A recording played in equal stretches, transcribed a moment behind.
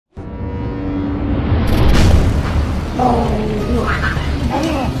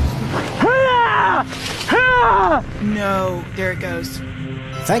No, there it goes.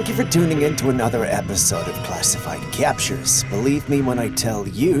 Thank you for tuning in to another episode of Classified Captures. Believe me when I tell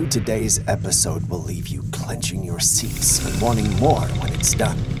you, today's episode will leave you clenching your seats and wanting more when it's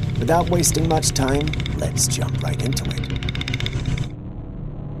done. Without wasting much time, let's jump right into it.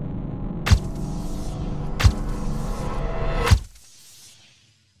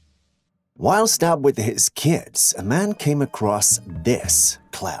 Whilst out with his kids, a man came across this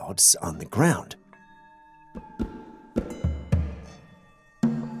clouds on the ground.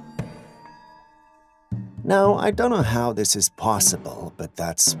 Now, I don't know how this is possible, but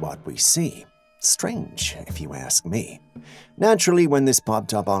that's what we see. Strange, if you ask me. Naturally, when this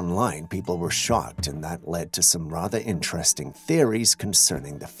popped up online, people were shocked, and that led to some rather interesting theories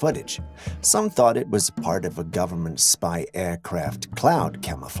concerning the footage. Some thought it was part of a government spy aircraft cloud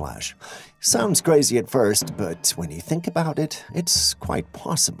camouflage. Sounds crazy at first, but when you think about it, it's quite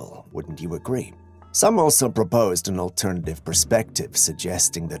possible, wouldn't you agree? Some also proposed an alternative perspective,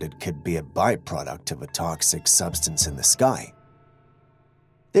 suggesting that it could be a byproduct of a toxic substance in the sky.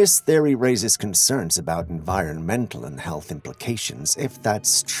 This theory raises concerns about environmental and health implications if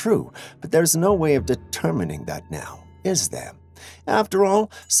that's true, but there's no way of determining that now, is there? After all,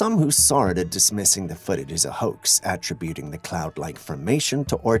 some who saw it are dismissing the footage as a hoax, attributing the cloud-like formation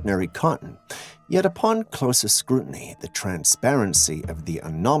to ordinary cotton. Yet upon closer scrutiny, the transparency of the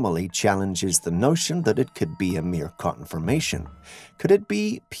anomaly challenges the notion that it could be a mere cotton formation. Could it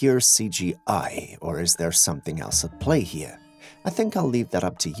be pure CGI, or is there something else at play here? I think I'll leave that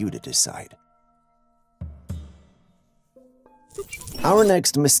up to you to decide. Our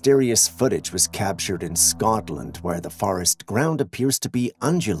next mysterious footage was captured in Scotland, where the forest ground appears to be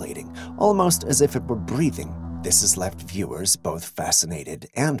undulating, almost as if it were breathing. This has left viewers both fascinated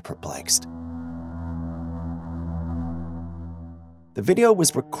and perplexed. The video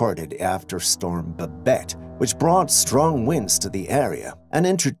was recorded after Storm Babette, which brought strong winds to the area and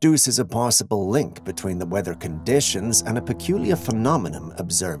introduces a possible link between the weather conditions and a peculiar phenomenon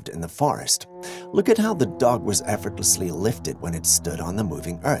observed in the forest. Look at how the dog was effortlessly lifted when it stood on the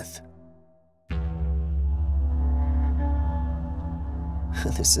moving earth.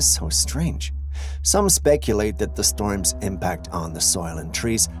 This is so strange. Some speculate that the storm's impact on the soil and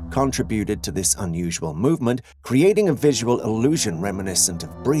trees contributed to this unusual movement, creating a visual illusion reminiscent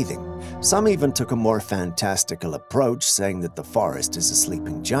of breathing. Some even took a more fantastical approach, saying that the forest is a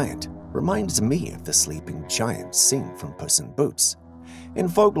sleeping giant. Reminds me of the sleeping giant seen from Puss in Boots. In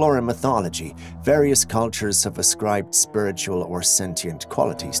folklore and mythology, various cultures have ascribed spiritual or sentient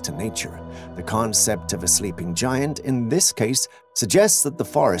qualities to nature. The concept of a sleeping giant, in this case, suggests that the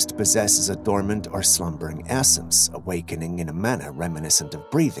forest possesses a dormant or slumbering essence, awakening in a manner reminiscent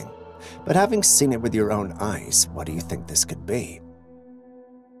of breathing. But having seen it with your own eyes, what do you think this could be?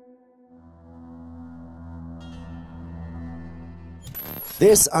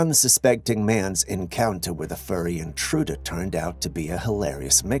 This unsuspecting man's encounter with a furry intruder turned out to be a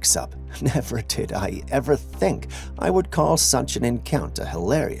hilarious mix-up. Never did I ever think I would call such an encounter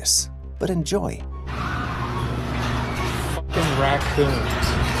hilarious. But enjoy. Fucking raccoons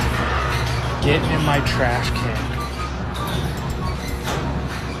getting in my trash can.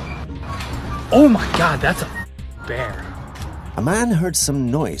 Oh my god, that's a bear. A man heard some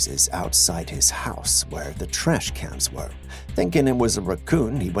noises outside his house where the trash cans were. Thinking it was a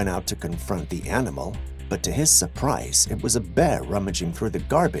raccoon, he went out to confront the animal, but to his surprise, it was a bear rummaging through the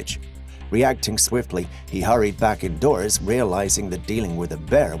garbage. Reacting swiftly, he hurried back indoors, realizing that dealing with a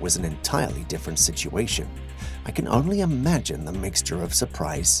bear was an entirely different situation. I can only imagine the mixture of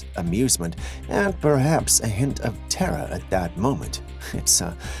surprise, amusement, and perhaps a hint of terror at that moment. It's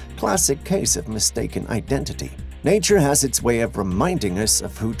a classic case of mistaken identity. Nature has its way of reminding us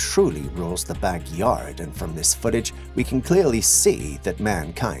of who truly rules the backyard, and from this footage, we can clearly see that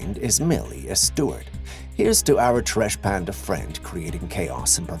mankind is merely a steward. Here's to our trash panda friend creating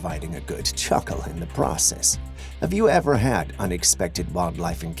chaos and providing a good chuckle in the process. Have you ever had unexpected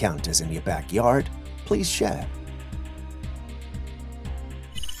wildlife encounters in your backyard? Please share.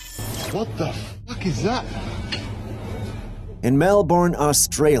 What the fuck is that? In Melbourne,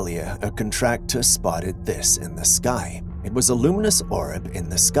 Australia, a contractor spotted this in the sky. It was a luminous orb in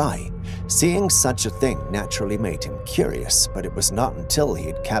the sky. Seeing such a thing naturally made him curious, but it was not until he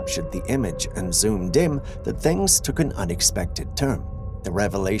had captured the image and zoomed in that things took an unexpected turn. The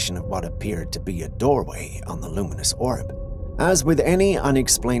revelation of what appeared to be a doorway on the luminous orb. As with any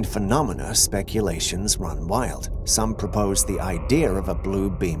unexplained phenomena, speculations run wild. Some propose the idea of a blue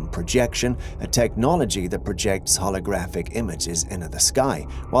beam projection, a technology that projects holographic images into the sky,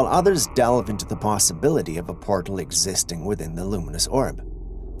 while others delve into the possibility of a portal existing within the luminous orb.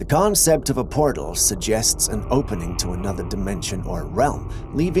 The concept of a portal suggests an opening to another dimension or realm,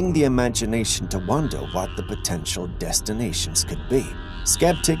 leaving the imagination to wonder what the potential destinations could be.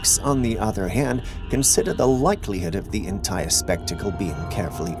 Skeptics, on the other hand, consider the likelihood of the entire spectacle being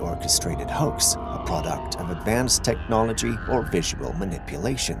carefully orchestrated hoax, a product of advanced technology or visual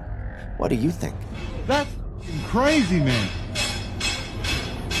manipulation. What do you think? That's crazy, man.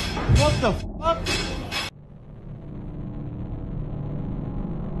 What the fuck?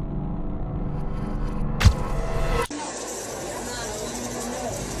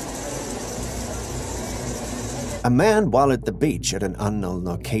 A man while at the beach at an unknown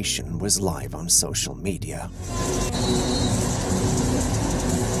location was live on social media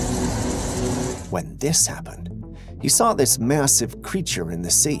when this happened. He saw this massive creature in the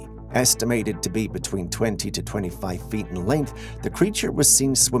sea. Estimated to be between 20 to 25 feet in length, the creature was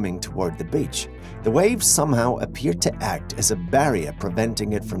seen swimming toward the beach. The waves somehow appeared to act as a barrier,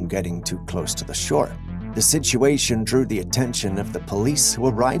 preventing it from getting too close to the shore. The situation drew the attention of the police, who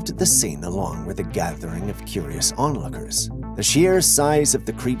arrived at the scene along with a gathering of curious onlookers. The sheer size of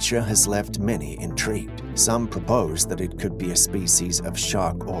the creature has left many intrigued. Some propose that it could be a species of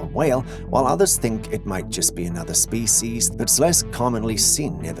shark or whale, while others think it might just be another species that's less commonly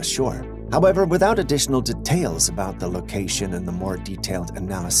seen near the shore. However, without additional details about the location and the more detailed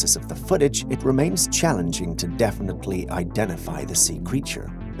analysis of the footage, it remains challenging to definitely identify the sea creature.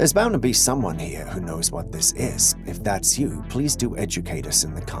 There's bound to be someone here who knows what this is. If that's you, please do educate us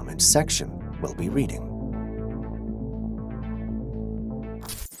in the comments section. We'll be reading.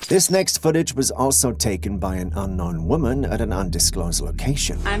 This next footage was also taken by an unknown woman at an undisclosed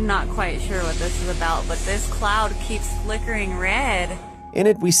location. I'm not quite sure what this is about, but this cloud keeps flickering red. In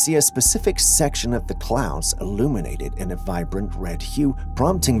it, we see a specific section of the clouds illuminated in a vibrant red hue,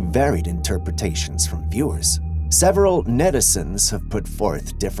 prompting varied interpretations from viewers. Several netizens have put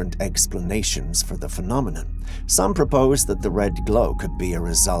forth different explanations for the phenomenon. Some propose that the red glow could be a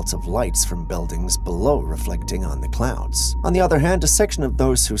result of lights from buildings below reflecting on the clouds. On the other hand, a section of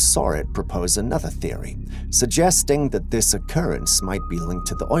those who saw it propose another theory, suggesting that this occurrence might be linked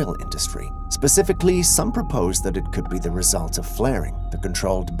to the oil industry. Specifically, some propose that it could be the result of flaring, the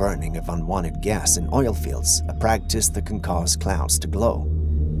controlled burning of unwanted gas in oil fields, a practice that can cause clouds to glow.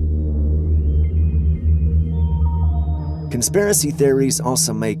 Conspiracy theories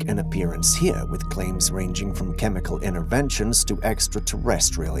also make an appearance here, with claims ranging from chemical interventions to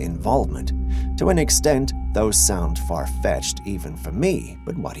extraterrestrial involvement. To an extent, those sound far-fetched even for me,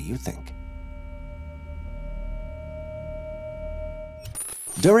 but what do you think?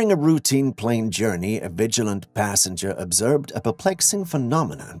 During a routine plane journey, a vigilant passenger observed a perplexing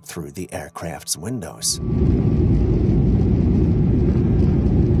phenomenon through the aircraft's windows.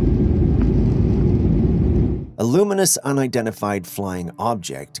 A luminous, unidentified flying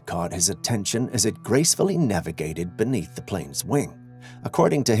object caught his attention as it gracefully navigated beneath the plane's wing.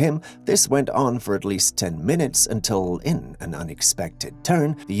 According to him, this went on for at least 10 minutes until, in an unexpected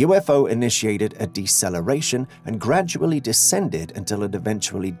turn, the UFO initiated a deceleration and gradually descended until it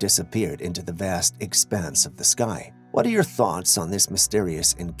eventually disappeared into the vast expanse of the sky. What are your thoughts on this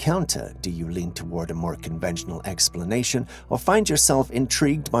mysterious encounter? Do you lean toward a more conventional explanation, or find yourself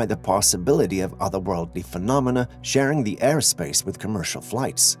intrigued by the possibility of otherworldly phenomena sharing the airspace with commercial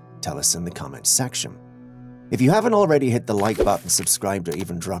flights? Tell us in the comments section. If you haven't already hit the like button, subscribed, or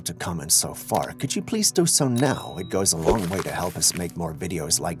even dropped a comment so far, could you please do so now? It goes a long way to help us make more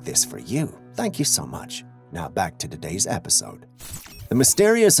videos like this for you. Thank you so much. Now back to today's episode. The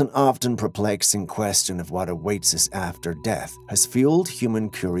mysterious and often perplexing question of what awaits us after death has fueled human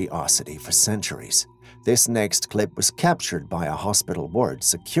curiosity for centuries. This next clip was captured by a hospital ward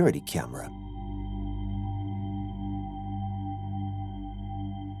security camera.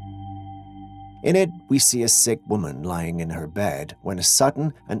 In it, we see a sick woman lying in her bed when a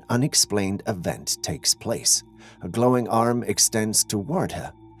sudden and unexplained event takes place. A glowing arm extends toward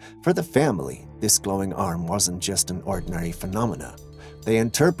her. For the family, this glowing arm wasn't just an ordinary phenomena. They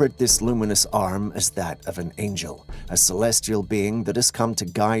interpret this luminous arm as that of an angel, a celestial being that has come to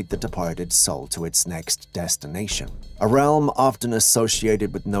guide the departed soul to its next destination, a realm often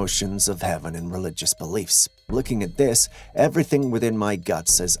associated with notions of heaven and religious beliefs. Looking at this, everything within my gut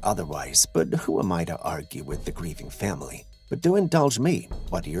says otherwise, but who am I to argue with the grieving family? But do indulge me.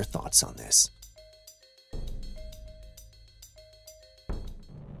 What are your thoughts on this?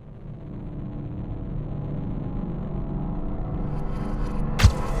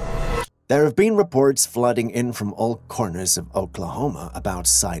 There have been reports flooding in from all corners of Oklahoma about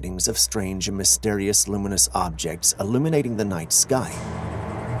sightings of strange and mysterious luminous objects illuminating the night sky.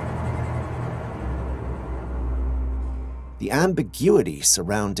 The ambiguity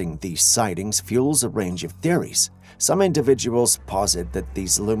surrounding these sightings fuels a range of theories. Some individuals posit that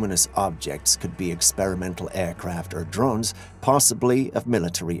these luminous objects could be experimental aircraft or drones, possibly of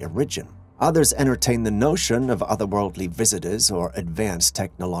military origin. Others entertain the notion of otherworldly visitors or advanced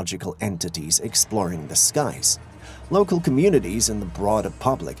technological entities exploring the skies. Local communities and the broader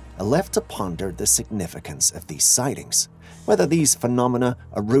public are left to ponder the significance of these sightings. Whether these phenomena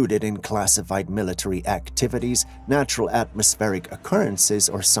are rooted in classified military activities, natural atmospheric occurrences,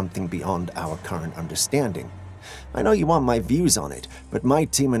 or something beyond our current understanding. I know you want my views on it, but my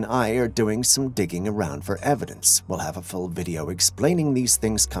team and I are doing some digging around for evidence. We'll have a full video explaining these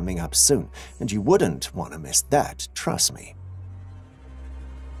things coming up soon, and you wouldn't want to miss that, trust me.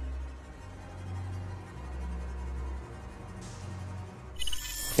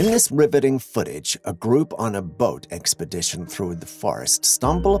 In this riveting footage, a group on a boat expedition through the forest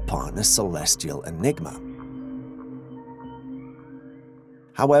stumble upon a celestial enigma.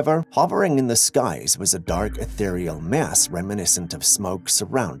 However, hovering in the skies was a dark ethereal mass reminiscent of smoke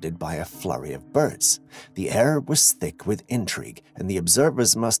surrounded by a flurry of birds. The air was thick with intrigue, and the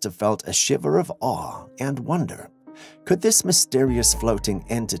observers must have felt a shiver of awe and wonder. Could this mysterious floating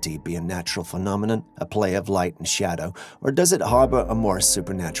entity be a natural phenomenon, a play of light and shadow, or does it harbor a more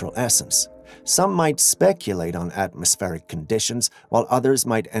supernatural essence? Some might speculate on atmospheric conditions, while others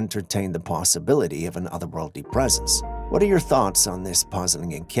might entertain the possibility of an otherworldly presence. What are your thoughts on this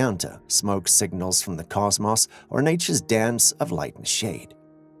puzzling encounter? Smoke signals from the cosmos, or nature's dance of light and shade?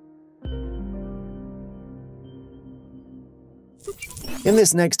 In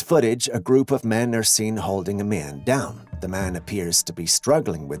this next footage, a group of men are seen holding a man down. The man appears to be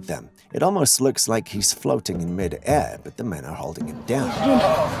struggling with them. It almost looks like he's floating in mid-air, but the men are holding him down.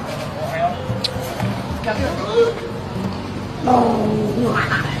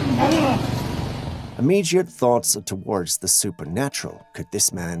 Immediate thoughts are towards the supernatural. Could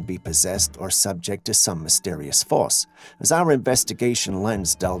this man be possessed or subject to some mysterious force? As our investigation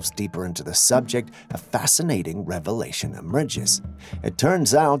lens delves deeper into the subject, a fascinating revelation emerges. It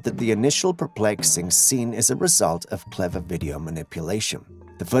turns out that the initial perplexing scene is a result of clever video manipulation.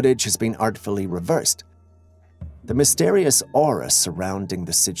 The footage has been artfully reversed. The mysterious aura surrounding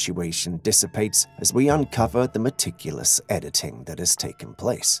the situation dissipates as we uncover the meticulous editing that has taken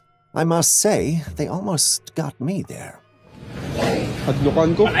place. I must say, they almost got me there.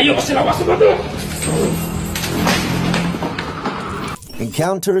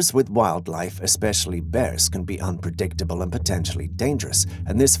 Encounters with wildlife, especially bears, can be unpredictable and potentially dangerous,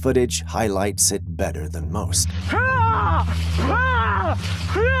 and this footage highlights it better than most.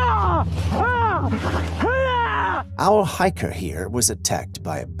 Our hiker here was attacked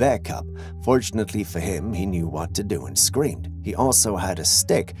by a bear cub. Fortunately for him, he knew what to do and screamed. He also had a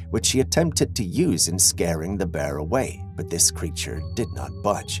stick, which he attempted to use in scaring the bear away, but this creature did not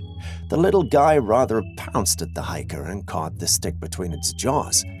budge. The little guy rather pounced at the hiker and caught the stick between its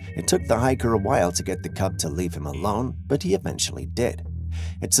jaws. It took the hiker a while to get the cub to leave him alone, but he eventually did.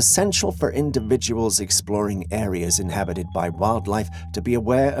 It's essential for individuals exploring areas inhabited by wildlife to be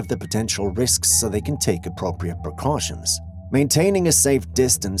aware of the potential risks so they can take appropriate precautions. Maintaining a safe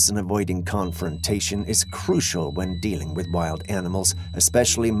distance and avoiding confrontation is crucial when dealing with wild animals,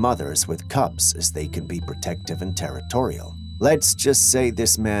 especially mothers with cubs, as they can be protective and territorial. Let's just say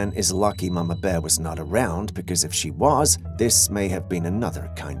this man is lucky Mama Bear was not around, because if she was, this may have been another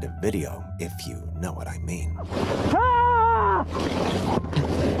kind of video, if you know what I mean.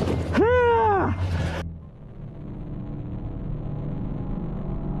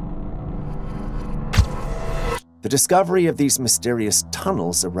 The discovery of these mysterious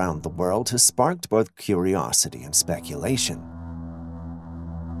tunnels around the world has sparked both curiosity and speculation.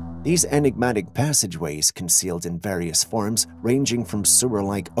 These enigmatic passageways, concealed in various forms, ranging from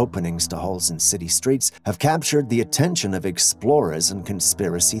sewer-like openings to holes in city streets, have captured the attention of explorers and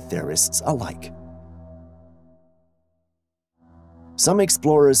conspiracy theorists alike. Some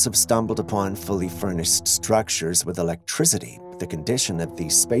explorers have stumbled upon fully furnished structures with electricity. The condition of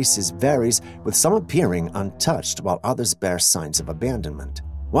these spaces varies, with some appearing untouched while others bear signs of abandonment.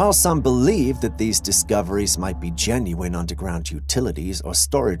 While some believe that these discoveries might be genuine underground utilities or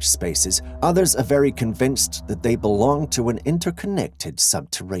storage spaces, others are very convinced that they belong to an interconnected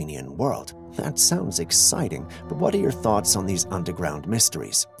subterranean world. That sounds exciting, but what are your thoughts on these underground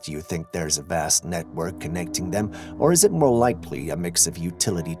mysteries? Do you think there's a vast network connecting them, or is it more likely a mix of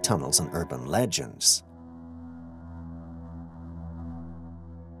utility tunnels and urban legends?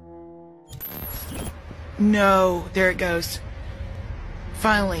 No, there it goes.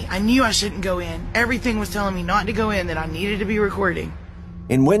 Finally, I knew I shouldn't go in. Everything was telling me not to go in, that I needed to be recording.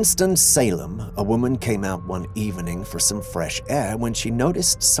 In Winston-Salem, a woman came out one evening for some fresh air when she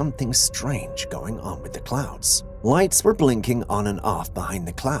noticed something strange going on with the clouds. Lights were blinking on and off behind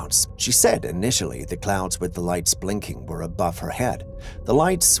the clouds. She said initially the clouds with the lights blinking were above her head. The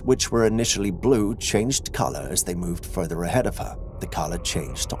lights, which were initially blue, changed color as they moved further ahead of her. The color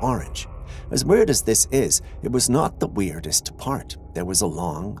changed to orange. As weird as this is, it was not the weirdest part. There was a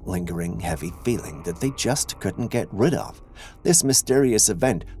long, lingering, heavy feeling that they just couldn't get rid of. This mysterious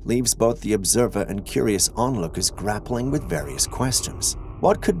event leaves both the observer and curious onlookers grappling with various questions.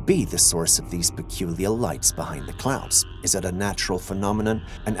 What could be the source of these peculiar lights behind the clouds? Is it a natural phenomenon,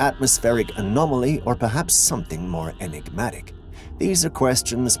 an atmospheric anomaly, or perhaps something more enigmatic? These are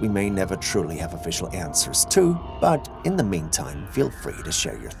questions we may never truly have official answers to, but in the meantime, feel free to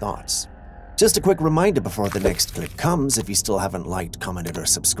share your thoughts. Just a quick reminder before the next clip comes, if you still haven't liked, commented, or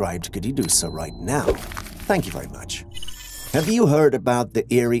subscribed, could you do so right now? Thank you very much. Have you heard about the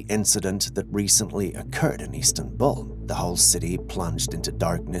eerie incident that recently occurred in Istanbul? The whole city plunged into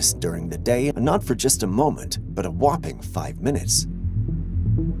darkness during the day, and not for just a moment, but a whopping 5 minutes.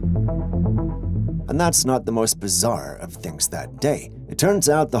 And that's not the most bizarre of things that day. It turns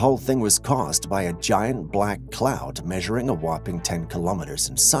out the whole thing was caused by a giant black cloud measuring a whopping 10 kilometers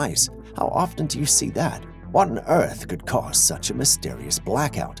in size. How often do you see that? What on earth could cause such a mysterious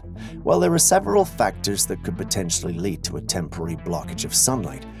blackout? Well, there are several factors that could potentially lead to a temporary blockage of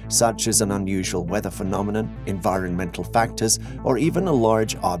sunlight, such as an unusual weather phenomenon, environmental factors, or even a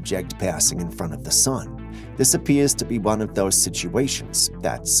large object passing in front of the sun. This appears to be one of those situations.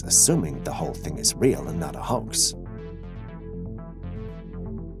 That's assuming the whole thing is real and not a hoax.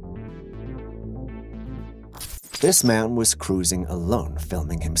 This man was cruising alone,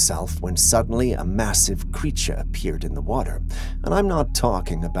 filming himself, when suddenly a massive creature appeared in the water. And I'm not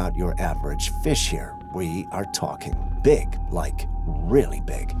talking about your average fish here. We are talking big, like really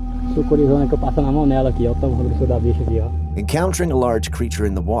big. Encountering a large creature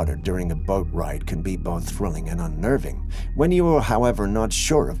in the water during a boat ride can be both thrilling and unnerving. When you are, however, not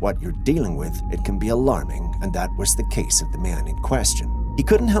sure of what you're dealing with, it can be alarming, and that was the case of the man in question. He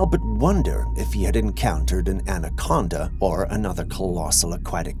couldn't help but wonder if he had encountered an anaconda or another colossal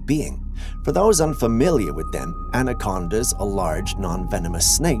aquatic being. For those unfamiliar with them, anacondas are large,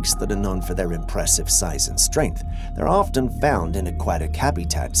 non-venomous snakes that are known for their impressive size and strength. They're often found in aquatic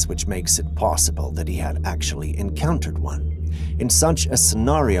habitats, which makes it possible that he had actually encountered one. In such a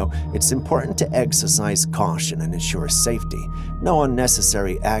scenario, it's important to exercise caution and ensure safety. No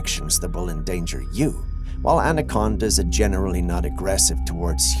unnecessary actions that will endanger you. While anacondas are generally not aggressive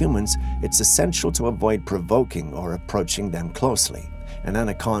towards humans, it's essential to avoid provoking or approaching them closely. An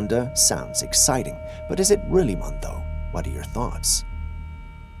anaconda sounds exciting, but is it really one though? What are your thoughts?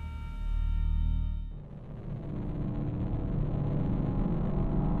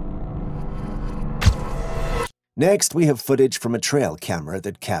 Next, we have footage from a trail camera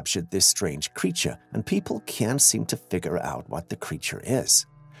that captured this strange creature, and people can't seem to figure out what the creature is.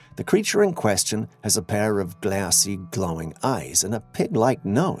 The creature in question has a pair of glassy, glowing eyes and a pig-like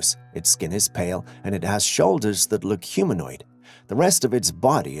nose. Its skin is pale, and it has shoulders that look humanoid. The rest of its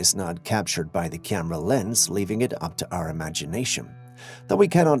body is not captured by the camera lens, leaving it up to our imagination. Though we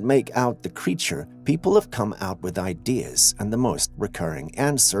cannot make out the creature, people have come out with ideas, and the most recurring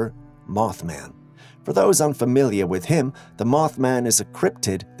answer, Mothman. For those unfamiliar with him, the Mothman is a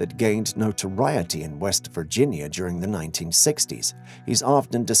cryptid that gained notoriety in West Virginia during the 1960s. He's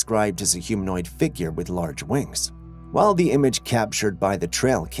often described as a humanoid figure with large wings. While the image captured by the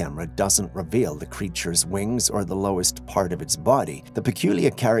trail camera doesn't reveal the creature's wings or the lowest part of its body, the peculiar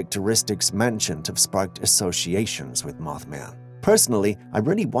characteristics mentioned have sparked associations with Mothman. Personally, I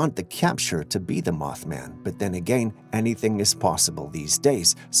really want the capture to be the Mothman, but then again, anything is possible these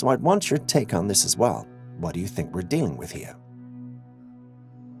days, so I'd want your take on this as well. What do you think we're dealing with here?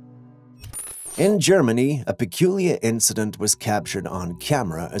 In Germany, a peculiar incident was captured on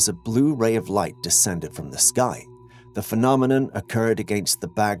camera as a blue ray of light descended from the sky. The phenomenon occurred against the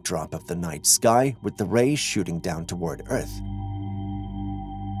backdrop of the night sky, with the ray shooting down toward Earth.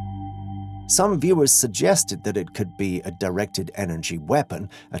 Some viewers suggested that it could be a directed energy weapon,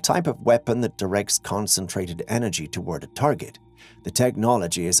 a type of weapon that directs concentrated energy toward a target. The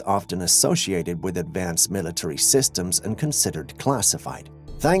technology is often associated with advanced military systems and considered classified.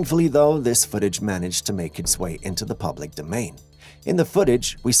 Thankfully, though, this footage managed to make its way into the public domain. In the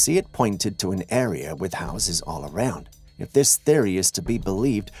footage, we see it pointed to an area with houses all around. If this theory is to be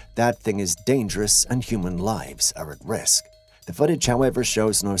believed, that thing is dangerous and human lives are at risk. The footage, however,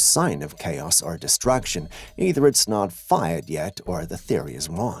 shows no sign of chaos or destruction. Either it's not fired yet or the theory is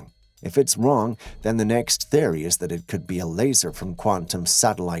wrong. If it's wrong, then the next theory is that it could be a laser from quantum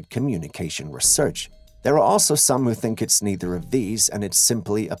satellite communication research. There are also some who think it's neither of these and it's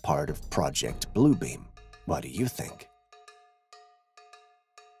simply a part of Project Bluebeam. What do you think?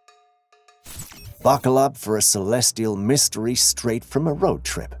 Buckle up for a celestial mystery straight from a road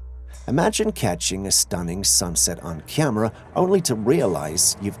trip. Imagine catching a stunning sunset on camera only to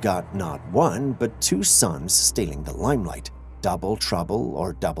realize you've got not one but two suns stealing the limelight. Double trouble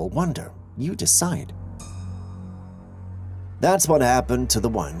or double wonder? You decide. That's what happened to the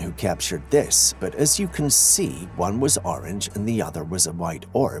one who captured this, but as you can see, one was orange and the other was a white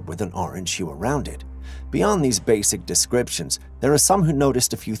orb with an orange hue around it. Beyond these basic descriptions, there are some who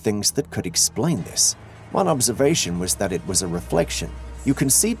noticed a few things that could explain this. One observation was that it was a reflection. You can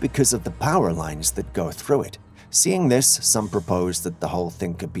see because of the power lines that go through it. Seeing this, some propose that the whole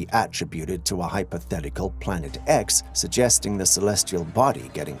thing could be attributed to a hypothetical Planet X, suggesting the celestial body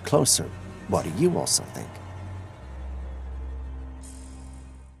getting closer. What do you also think?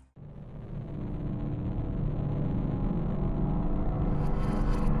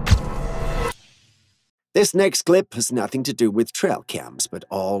 This next clip has nothing to do with trail cams, but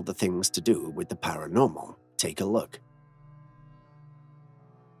all the things to do with the paranormal. Take a look.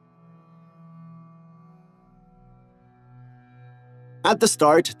 At the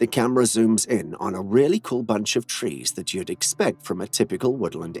start, the camera zooms in on a really cool bunch of trees that you'd expect from a typical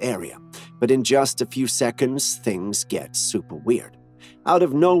woodland area. But in just a few seconds, things get super weird. Out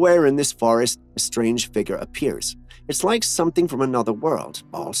of nowhere in this forest, a strange figure appears. It's like something from another world,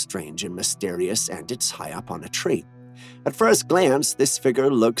 all strange and mysterious, and it's high up on a tree. At first glance, this figure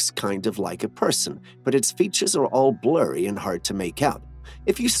looks kind of like a person, but its features are all blurry and hard to make out.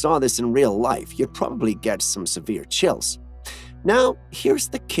 If you saw this in real life, you'd probably get some severe chills. Now, here's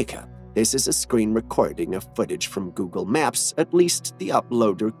the kicker. This is a screen recording of footage from Google Maps, at least the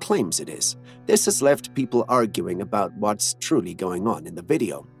uploader claims it is. This has left people arguing about what's truly going on in the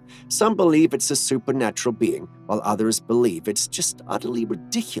video. Some believe it's a supernatural being, while others believe it's just utterly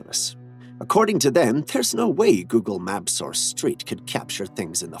ridiculous. According to them, there's no way Google Maps or Street could capture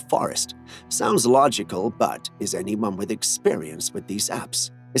things in the forest. Sounds logical, but is anyone with experience with these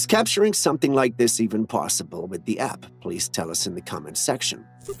apps? Is capturing something like this even possible with the app? Please tell us in the comments section.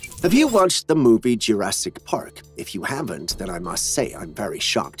 Have you watched the movie Jurassic Park? If you haven't, then I must say I'm very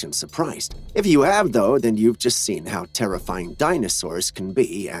shocked and surprised. If you have, though, then you've just seen how terrifying dinosaurs can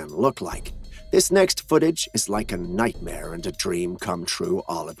be and look like. This next footage is like a nightmare and a dream come true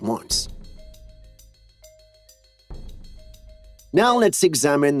all at once. Now let's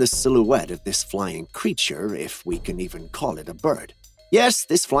examine the silhouette of this flying creature, if we can even call it a bird. Yes,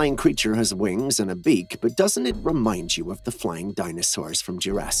 this flying creature has wings and a beak, but doesn't it remind you of the flying dinosaurs from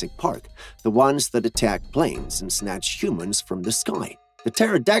Jurassic Park, the ones that attack planes and snatch humans from the sky? The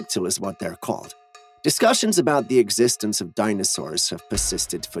pterodactyl is what they're called. Discussions about the existence of dinosaurs have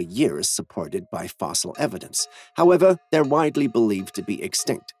persisted for years, supported by fossil evidence. However, they're widely believed to be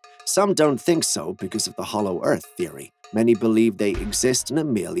extinct. Some don't think so because of the hollow earth theory. Many believe they exist and are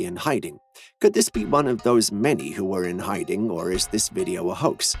merely in hiding. Could this be one of those many who are in hiding, or is this video a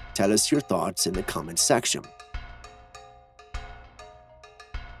hoax? Tell us your thoughts in the comments section.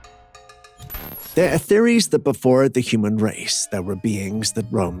 There are theories that before the human race, there were beings that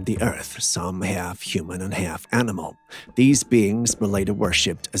roamed the earth, some half human and half animal. These beings were later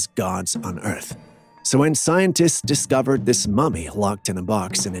worshipped as gods on earth. So when scientists discovered this mummy locked in a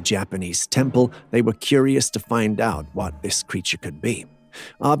box in a Japanese temple, they were curious to find out what this creature could be.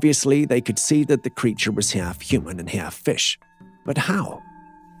 Obviously, they could see that the creature was half human and half fish. But how?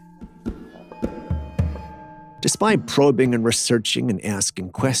 Despite probing and researching and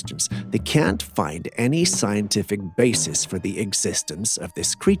asking questions, they can't find any scientific basis for the existence of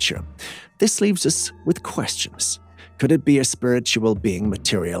this creature. This leaves us with questions. Could it be a spiritual being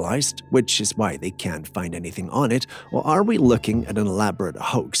materialized, which is why they can't find anything on it, or are we looking at an elaborate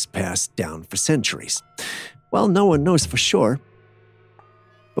hoax passed down for centuries? Well, no one knows for sure.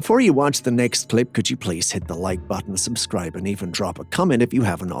 Before you watch the next clip, could you please hit the like button, subscribe, and even drop a comment if you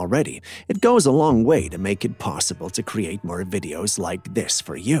haven't already? It goes a long way to make it possible to create more videos like this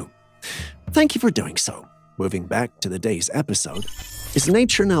for you. Thank you for doing so. Moving back to the day's episode, is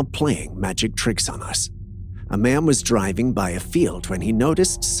nature now playing magic tricks on us? A man was driving by a field when he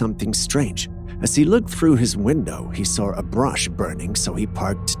noticed something strange. As he looked through his window, he saw a brush burning, so he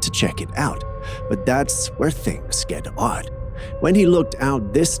parked to check it out. But that's where things get odd. When he looked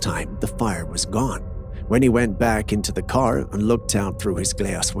out this time, the fire was gone. When he went back into the car and looked out through his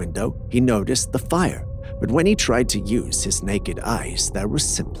glass window, he noticed the fire. But when he tried to use his naked eyes, there was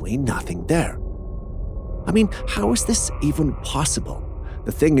simply nothing there. I mean, how is this even possible?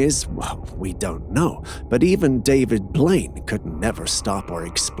 The thing is, well, we don't know, but even David Blaine could never stop or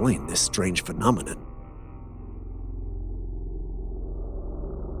explain this strange phenomenon.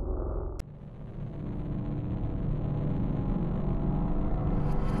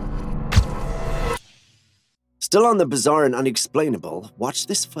 Still on the bizarre and unexplainable, watch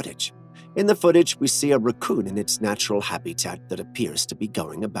this footage. In the footage, we see a raccoon in its natural habitat that appears to be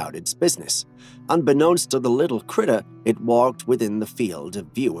going about its business. Unbeknownst to the little critter, it walked within the field of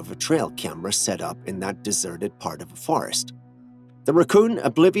view of a trail camera set up in that deserted part of a forest. The raccoon,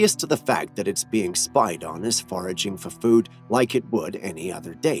 oblivious to the fact that it's being spied on, is foraging for food like it would any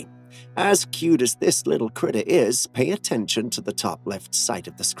other day. As cute as this little critter is, pay attention to the top left side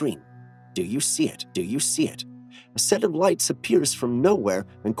of the screen. Do you see it? Do you see it? A set of lights appears from nowhere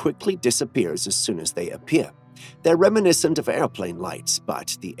and quickly disappears as soon as they appear. They're reminiscent of airplane lights,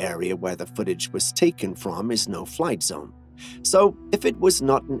 but the area where the footage was taken from is no flight zone. So, if it was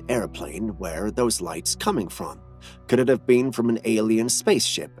not an airplane, where are those lights coming from? Could it have been from an alien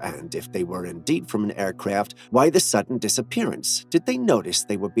spaceship? And if they were indeed from an aircraft, why the sudden disappearance? Did they notice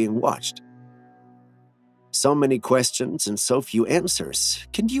they were being watched? So many questions and so few answers.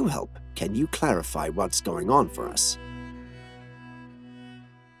 Can you help? Can you clarify what's going on for us?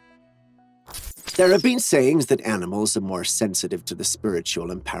 There have been sayings that animals are more sensitive to the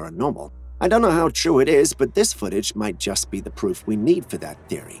spiritual and paranormal. I don't know how true it is, but this footage might just be the proof we need for that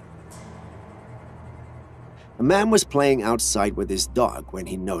theory. A man was playing outside with his dog when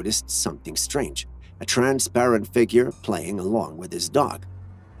he noticed something strange. A transparent figure playing along with his dog.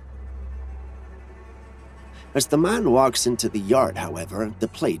 As the man walks into the yard, however, the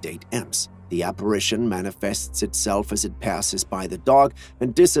playdate ends. The apparition manifests itself as it passes by the dog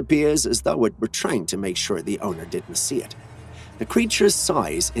and disappears as though it were trying to make sure the owner didn't see it. The creature's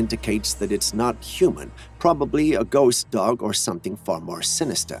size indicates that it's not human, probably a ghost dog or something far more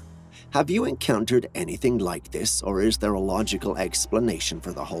sinister. Have you encountered anything like this, or is there a logical explanation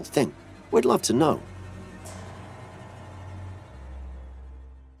for the whole thing? We'd love to know.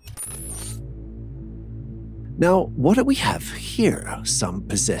 Now, what do we have here? Some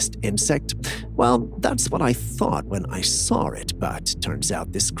possessed insect? Well, that's what I thought when I saw it, but turns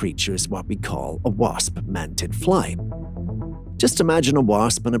out this creature is what we call a wasp-mantid fly. Just imagine a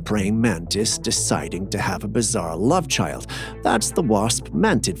wasp and a praying mantis deciding to have a bizarre love child. That's the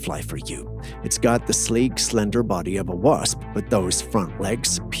wasp-mantid fly for you. It's got the sleek, slender body of a wasp, but those front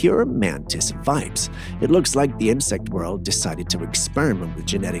legs, pure mantis vibes. It looks like the insect world decided to experiment with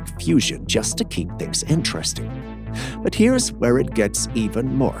genetic fusion just to keep things interesting. But here's where it gets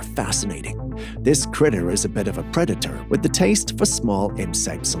even more fascinating. This critter is a bit of a predator with the taste for small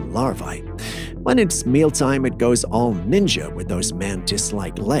insects and larvae. When it's mealtime, it goes all ninja with those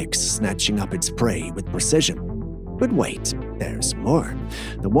mantis-like legs, snatching up its prey with precision. But wait, there's more.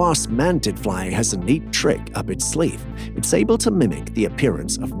 The wasp-mantid fly has a neat trick up its sleeve. It's able to mimic the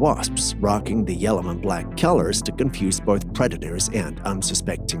appearance of wasps, rocking the yellow and black colors to confuse both predators and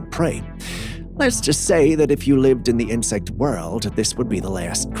unsuspecting prey. Let's just say that if you lived in the insect world, this would be the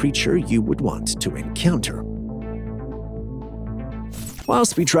last creature you would want to encounter.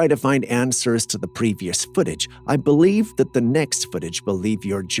 Whilst we try to find answers to the previous footage, I believe that the next footage will leave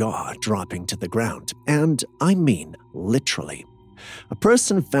your jaw dropping to the ground, and I mean literally. A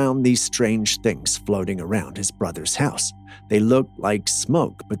person found these strange things floating around his brother's house. They looked like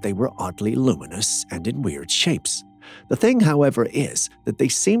smoke, but they were oddly luminous and in weird shapes. The thing, however, is that they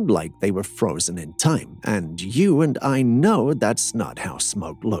seemed like they were frozen in time, and you and I know that's not how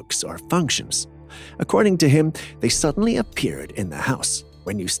smoke looks or functions. According to him, they suddenly appeared in the house.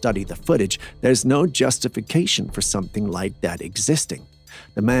 When you study the footage, there's no justification for something like that existing.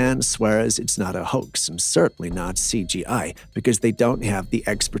 The man swears it's not a hoax and certainly not CGI because they don't have the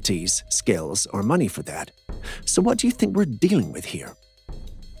expertise, skills, or money for that. So what do you think we're dealing with here?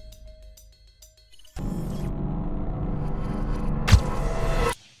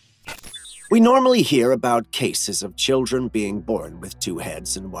 We normally hear about cases of children being born with 2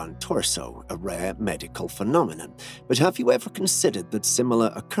 heads and 1 torso, a rare medical phenomenon. But have you ever considered that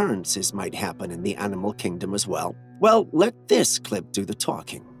similar occurrences might happen in the animal kingdom as well? Well, let this clip do the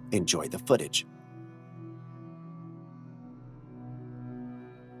talking. Enjoy the footage.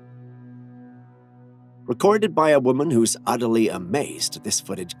 Recorded by a woman who's utterly amazed, this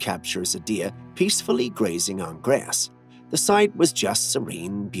footage captures a deer peacefully grazing on grass. The sight was just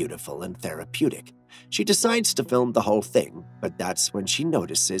serene, beautiful, and therapeutic. She decides to film the whole thing, but that's when she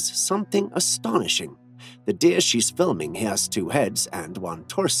notices something astonishing. The deer she's filming has 2 heads and 1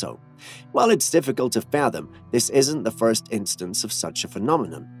 torso. While it's difficult to fathom, this isn't the first instance of such a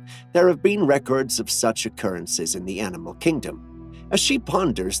phenomenon. There have been records of such occurrences in the animal kingdom. As she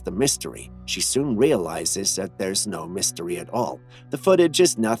ponders the mystery, she soon realizes that there's no mystery at all. The footage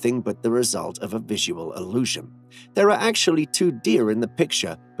is nothing but the result of a visual illusion. There are actually two deer in the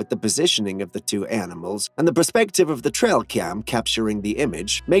picture, but the positioning of the two animals and the perspective of the trail cam capturing the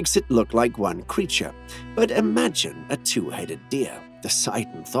image makes it look like one creature. But imagine a two-headed deer. The sight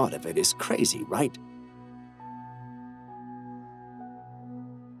and thought of it is crazy, right?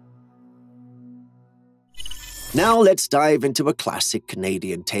 Now let's dive into a classic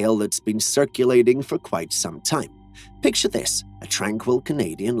Canadian tale that's been circulating for quite some time. Picture this, a tranquil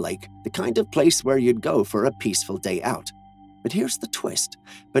Canadian lake, the kind of place where you'd go for a peaceful day out. But here's the twist.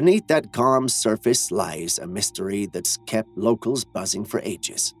 Beneath that calm surface lies a mystery that's kept locals buzzing for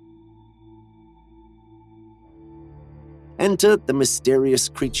ages. Enter the mysterious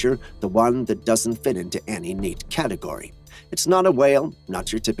creature, the one that doesn't fit into any neat category. It's not a whale,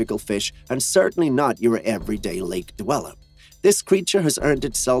 not your typical fish, and certainly not your everyday lake dweller. This creature has earned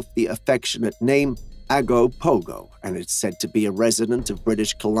itself the affectionate name Agopogo, and it's said to be a resident of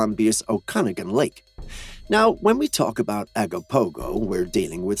British Columbia's Okanagan Lake. Now, when we talk about Agopogo, we're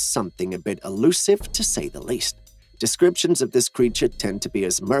dealing with something a bit elusive, to say the least. Descriptions of this creature tend to be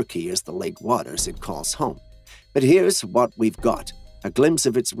as murky as the lake waters it calls home. But here's what we've got. A glimpse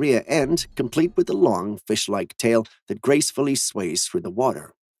of its rear end, complete with a long, fish-like tail that gracefully sways through the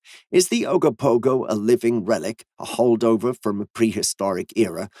water. Is the Ogopogo a living relic, a holdover from a prehistoric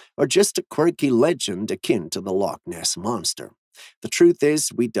era, or just a quirky legend akin to the Loch Ness Monster? The truth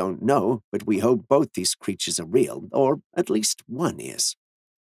is, we don't know, but we hope both these creatures are real, or at least one is.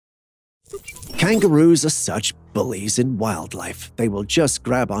 Kangaroos are such bullies in wildlife. They will just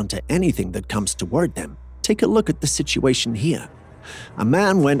grab onto anything that comes toward them. Take a look at the situation here. A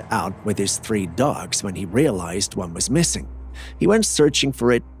man went out with his 3 dogs when he realized one was missing. He went searching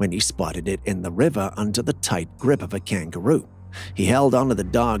for it when he spotted it in the river under the tight grip of a kangaroo. He held onto the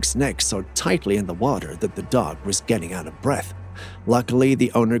dog's neck so tightly in the water that the dog was getting out of breath. Luckily,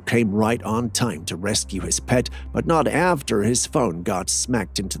 the owner came right on time to rescue his pet, but not after his phone got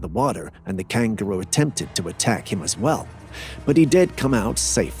smacked into the water and the kangaroo attempted to attack him as well. But he did come out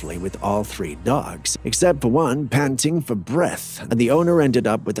safely with all 3 dogs, except for one panting for breath, and the owner ended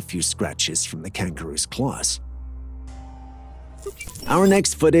up with a few scratches from the kangaroo's claws. Our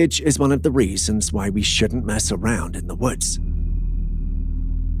next footage is one of the reasons why we shouldn't mess around in the woods.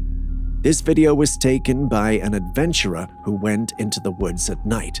 This video was taken by an adventurer who went into the woods at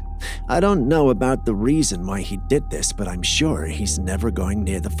night. I don't know about the reason why he did this, but I'm sure he's never going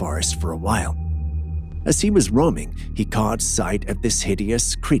near the forest for a while. As he was roaming, he caught sight of this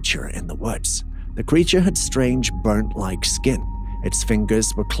hideous creature in the woods. The creature had strange burnt-like skin. Its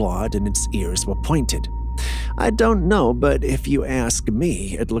fingers were clawed and its ears were pointed. I don't know, but if you ask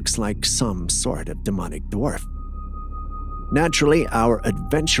me, it looks like some sort of demonic dwarf. Naturally, our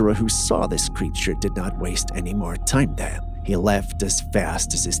adventurer who saw this creature did not waste any more time there. He left as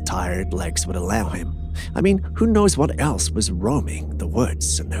fast as his tired legs would allow him. I mean, who knows what else was roaming the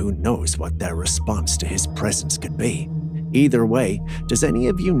woods, and who knows what their response to his presence could be. Either way, does any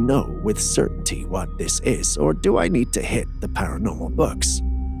of you know with certainty what this is, or do I need to hit the paranormal books?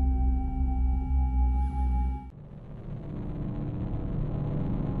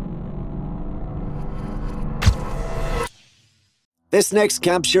 This next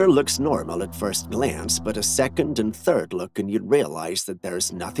capture looks normal at first glance, but a second and third look and you'd realize that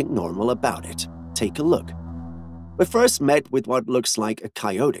there's nothing normal about it. Take a look. We're first met with what looks like a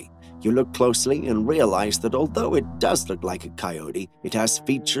coyote. You look closely and realize that although it does look like a coyote, it has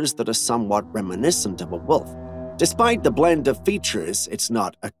features that are somewhat reminiscent of a wolf. Despite the blend of features, it's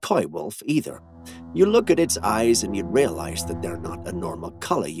not a coy wolf either. You look at its eyes and you'd realize that they're not a normal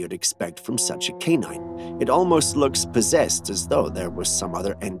color you'd expect from such a canine. It almost looks possessed, as though there was some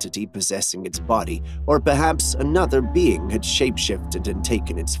other entity possessing its body, or perhaps another being had shapeshifted and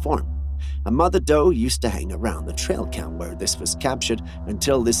taken its form. A mother doe used to hang around the Trailcam where this was captured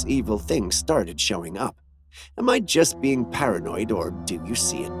until this evil thing started showing up. Am I just being paranoid, or do you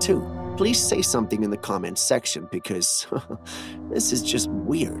see it too? Please say something in the comments section, because this is just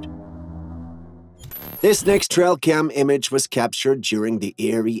weird. This next Trailcam image was captured during the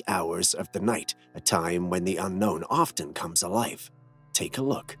eerie hours of the night, a time when the unknown often comes alive. Take a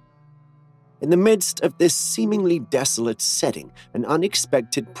look. In the midst of this seemingly desolate setting, an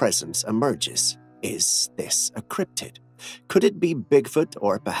unexpected presence emerges. Is this a cryptid? Could it be Bigfoot,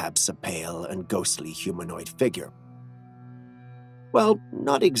 or perhaps a pale and ghostly humanoid figure? Well,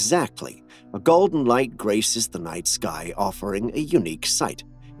 not exactly. A golden light graces the night sky, offering a unique sight.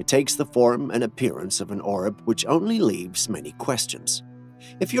 It takes the form and appearance of an orb, which only leaves many questions.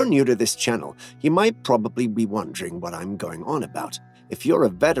 If you're new to this channel, you might probably be wondering what I'm going on about. If you're a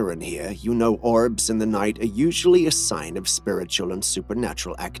veteran here, you know orbs in the night are usually a sign of spiritual and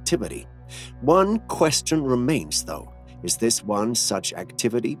supernatural activity. One question remains, though. Is this one such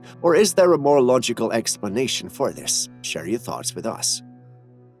activity, or is there a more logical explanation for this? Share your thoughts with us.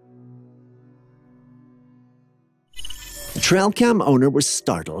 The Trailcam owner was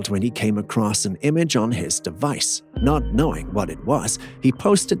startled when he came across an image on his device. Not knowing what it was, he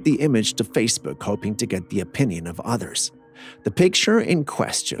posted the image to Facebook, hoping to get the opinion of others. The picture in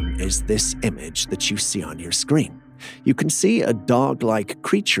question is this image that you see on your screen. You can see a dog-like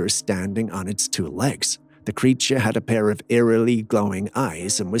creature standing on its two legs. The creature had a pair of eerily glowing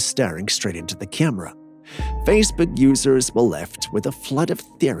eyes and was staring straight into the camera. Facebook users were left with a flood of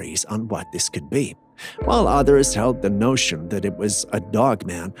theories on what this could be. While others held the notion that it was a dog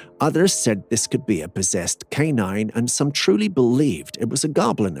man, others said this could be a possessed canine, and some truly believed it was a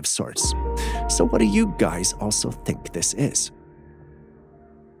goblin of sorts. So what do you guys also think this is?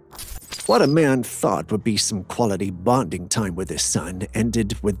 What a man thought would be some quality bonding time with his son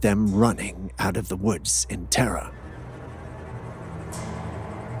ended with them running out of the woods in terror.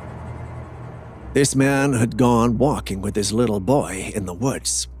 This man had gone walking with his little boy in the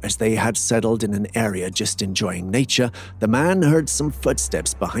woods. As they had settled in an area just enjoying nature, the man heard some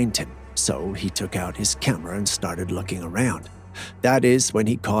footsteps behind him, so he took out his camera and started looking around. That is when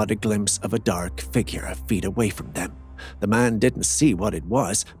he caught a glimpse of a dark figure feet away from them. The man didn't see what it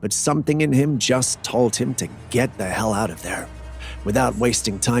was, but something in him just told him to get the hell out of there. Without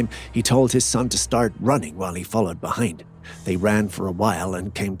wasting time, he told his son to start running while he followed behind. They ran for a while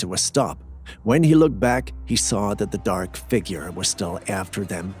and came to a stop. When he looked back, he saw that the dark figure was still after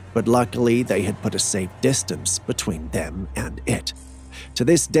them, but luckily they had put a safe distance between them and it. To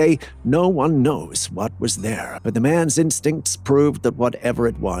this day, no one knows what was there, but the man's instincts proved that whatever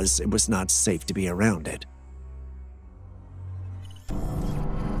it was not safe to be around it.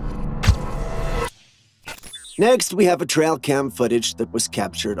 Next, we have a trail cam footage that was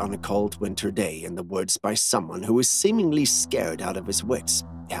captured on a cold winter day in the woods by someone who was seemingly scared out of his wits.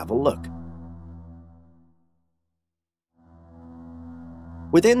 Have a look.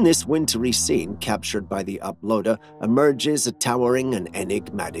 Within this wintry scene captured by the uploader emerges a towering and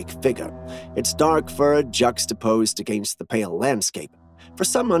enigmatic figure, its dark fur juxtaposed against the pale landscape. For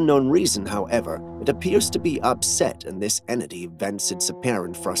some unknown reason, however, it appears to be upset, and this entity vents its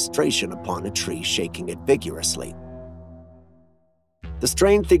apparent frustration upon a tree, shaking it vigorously. The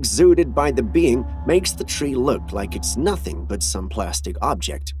strength exuded by the being makes the tree look like it's nothing but some plastic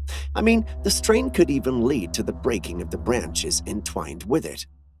object. I mean, the strain could even lead to the breaking of the branches entwined with it.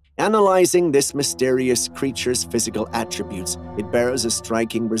 Analyzing this mysterious creature's physical attributes, it bears a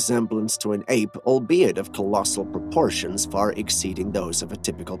striking resemblance to an ape, albeit of colossal proportions far exceeding those of a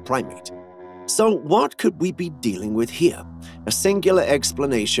typical primate. So what could we be dealing with here? A singular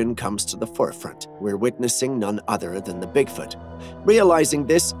explanation comes to the forefront. We're witnessing none other than the Bigfoot. Realizing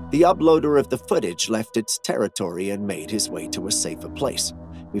this, the uploader of the footage left its territory and made his way to a safer place.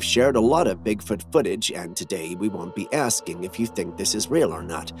 We've shared a lot of Bigfoot footage, and today we won't be asking if you think this is real or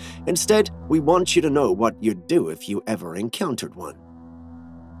not. Instead, we want you to know what you'd do if you ever encountered one.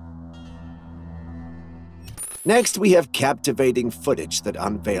 Next, we have captivating footage that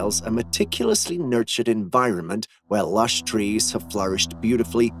unveils a meticulously nurtured environment where lush trees have flourished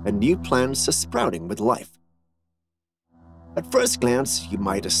beautifully and new plants are sprouting with life. At first glance, you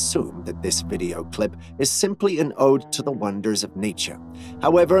might assume that this video clip is simply an ode to the wonders of nature.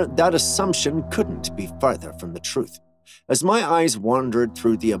 However, that assumption couldn't be further from the truth. As my eyes wandered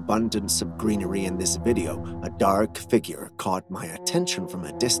through the abundance of greenery in this video, a dark figure caught my attention from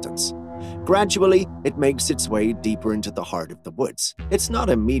a distance. Gradually, it makes its way deeper into the heart of the woods. It's not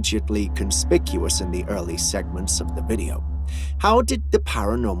immediately conspicuous in the early segments of the video. How did the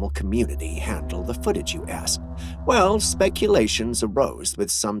paranormal community handle the footage, you ask? Well, speculations arose, with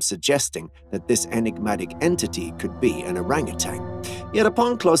some suggesting that this enigmatic entity could be an orangutan. Yet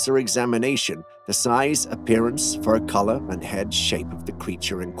upon closer examination, the size, appearance, fur color, and head shape of the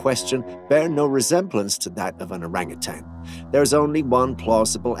creature in question bear no resemblance to that of an orangutan. There's only one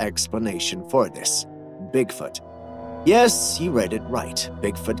plausible explanation for this: Bigfoot. Yes, you read it right.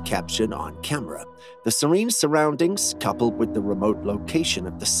 Bigfoot captured on camera. The serene surroundings, coupled with the remote location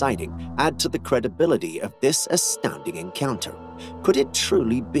of the sighting, add to the credibility of this astounding encounter. Could it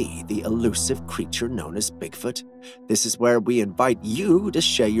truly be the elusive creature known as Bigfoot? This is where we invite you to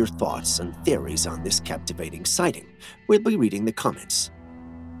share your thoughts and theories on this captivating sighting. We'll be reading the comments.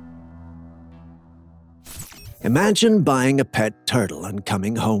 Imagine buying a pet turtle and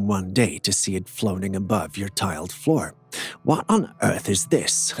coming home one day to see it floating above your tiled floor. What on earth is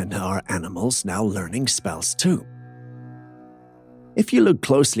this, and are animals now learning spells too? If you look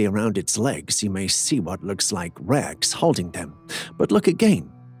closely around its legs, you may see what looks like rags holding them. But look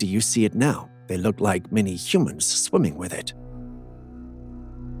again. Do you see it now? They look like mini humans swimming with it.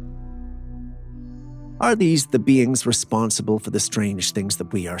 Are these the beings responsible for the strange things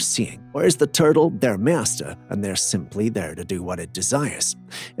that we are seeing? Or is the turtle their master and they're simply there to do what it desires?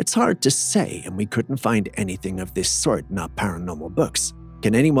 It's hard to say, and we couldn't find anything of this sort in our paranormal books.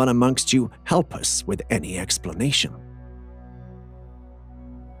 Can anyone amongst you help us with any explanation?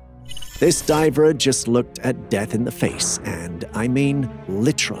 This diver just looked at death in the face, and I mean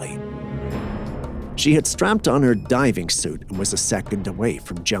literally. She had strapped on her diving suit and was a second away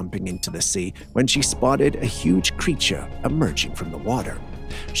from jumping into the sea when she spotted a huge creature emerging from the water.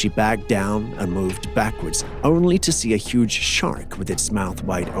 She backed down and moved backwards, only to see a huge shark with its mouth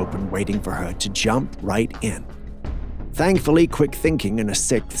wide open waiting for her to jump right in. Thankfully, quick thinking and a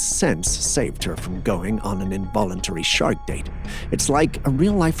sixth sense saved her from going on an involuntary shark date. It's like a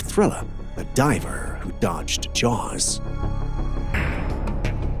real-life thriller, a diver who dodged Jaws.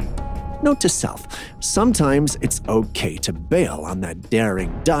 Note to self, sometimes it's okay to bail on that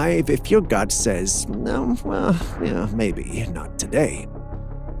daring dive if your gut says, no, well, yeah, maybe not today.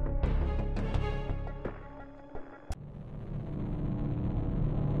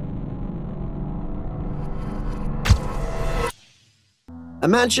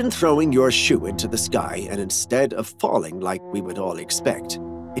 Imagine throwing your shoe into the sky and instead of falling like we would all expect,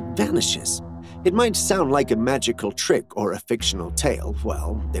 it vanishes. It might sound like a magical trick or a fictional tale.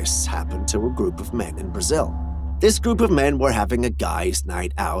 Well, this happened to a group of men in Brazil. This group of men were having a guys'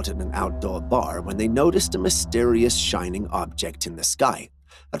 night out at an outdoor bar when they noticed a mysterious shining object in the sky.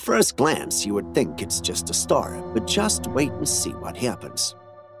 At first glance, you would think it's just a star, but just wait and see what happens.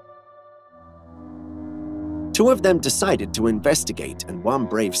 Two of them decided to investigate, and one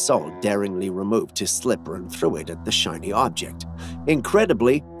brave soul daringly removed his slipper and threw it at the shiny object.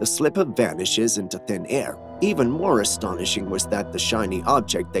 Incredibly, the slipper vanishes into thin air. Even more astonishing was that the shiny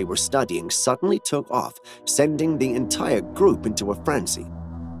object they were studying suddenly took off, sending the entire group into a frenzy.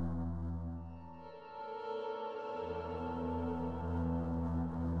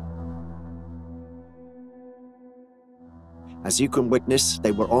 As you can witness,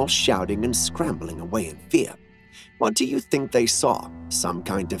 they were all shouting and scrambling away in fear. What do you think they saw? Some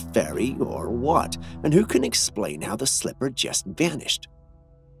kind of fairy or what? And who can explain how the slipper just vanished?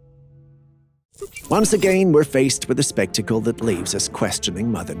 Once again, we're faced with a spectacle that leaves us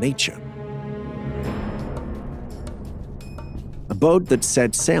questioning Mother Nature. A boat that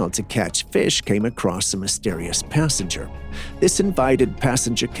set sail to catch fish came across a mysterious passenger. This invited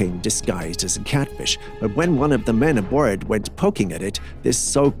passenger came disguised as a catfish, but when one of the men aboard went poking at it, this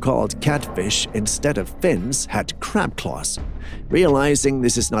so-called catfish, instead of fins, had crab claws. Realizing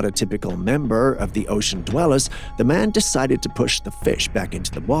this is not a typical member of the ocean dwellers, the man decided to push the fish back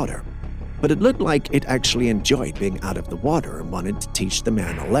into the water. But it looked like it actually enjoyed being out of the water and wanted to teach the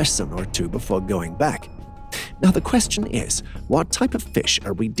man a lesson or two before going back. Now the question is, what type of fish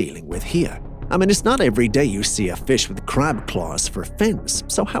are we dealing with here? I mean, it's not every day you see a fish with crab claws for fins,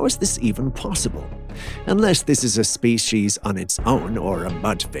 so how is this even possible? Unless this is a species on its own or a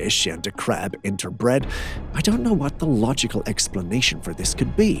mudfish and a crab interbred, I don't know what the logical explanation for this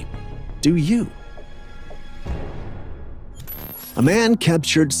could be. Do you? A man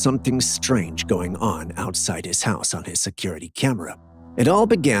captured something strange going on outside his house on his security camera. It all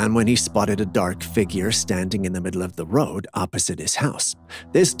began when he spotted a dark figure standing in the middle of the road opposite his house.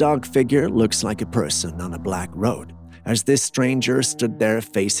 This dark figure looks like a person on a black road. As this stranger stood there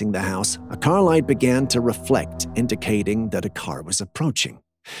facing the house, a car light began to reflect, indicating that a car was approaching.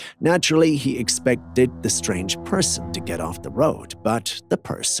 Naturally, he expected the strange person to get off the road, but the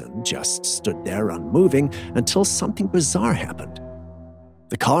person just stood there unmoving until something bizarre happened.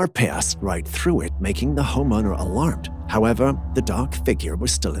 The car passed right through it, making the homeowner alarmed. However, the dark figure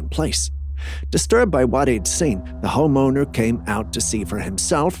was still in place. Disturbed by what he'd seen, the homeowner came out to see for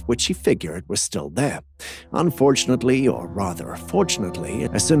himself, which he figured was still there. Unfortunately, or rather fortunately,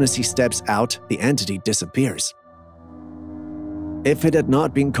 as soon as he steps out, the entity disappears. If it had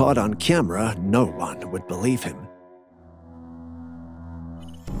not been caught on camera, no one would believe him.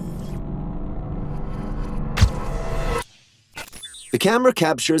 The camera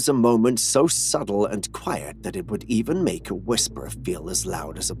captures a moment so subtle and quiet that it would even make a whisper feel as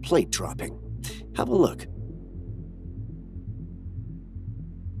loud as a plate dropping. Have a look.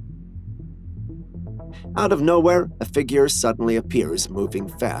 Out of nowhere, a figure suddenly appears moving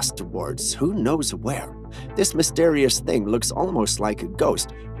fast towards who knows where. This mysterious thing looks almost like a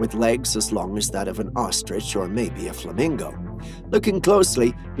ghost, with legs as long as that of an ostrich or maybe a flamingo. Looking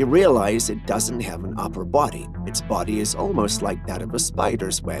closely, you realize it doesn't have an upper body. Its body is almost like that of a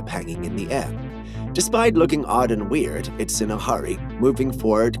spider's web hanging in the air. Despite looking odd and weird, it's in a hurry, moving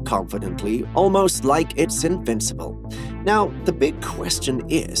forward confidently, almost like it's invincible. Now, the big question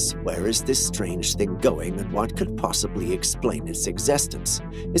is, where is this strange thing going and what could possibly explain its existence?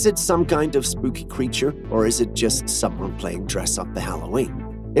 Is it some kind of spooky creature, or is it just someone playing dress-up for Halloween?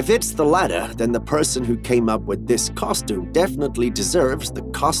 If it's the latter, then the person who came up with this costume definitely deserves the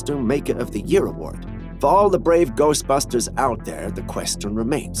Costume Maker of the Year award. For all the brave Ghostbusters out there, the question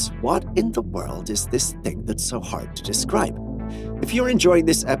remains, what in the world is this thing that's so hard to describe? If you're enjoying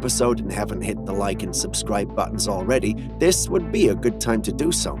this episode and haven't hit the like and subscribe buttons already, this would be a good time to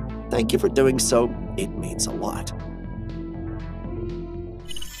do so. Thank you for doing so, it means a lot.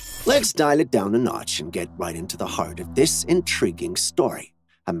 Let's dial it down a notch and get right into the heart of this intriguing story.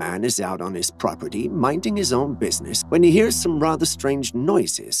 A man is out on his property, minding his own business, when he hears some rather strange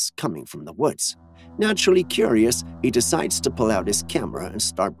noises coming from the woods. Naturally curious, he decides to pull out his camera and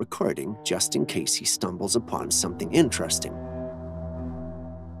start recording just in case he stumbles upon something interesting.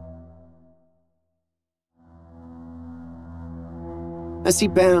 As he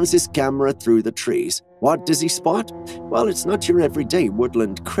pans his camera through the trees, what does he spot? Well, it's not your everyday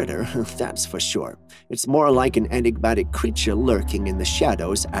woodland critter, that's for sure. It's more like an enigmatic creature lurking in the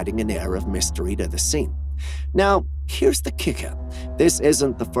shadows, adding an air of mystery to the scene. Now, here's the kicker. This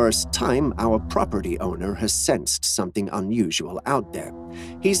isn't the first time our property owner has sensed something unusual out there.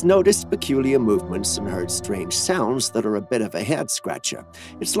 He's noticed peculiar movements and heard strange sounds that are a bit of a head-scratcher.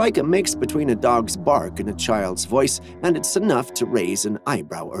 It's like a mix between a dog's bark and a child's voice, and it's enough to raise an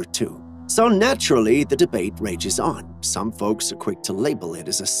eyebrow or two. So naturally, the debate rages on. Some folks are quick to label it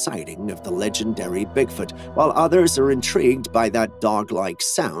as a sighting of the legendary Bigfoot, while others are intrigued by that dog-like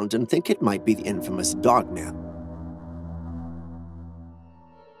sound and think it might be the infamous Dogman.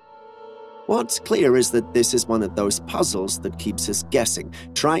 What's clear is that this is one of those puzzles that keeps us guessing,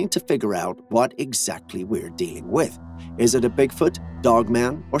 trying to figure out what exactly we're dealing with. Is it a Bigfoot,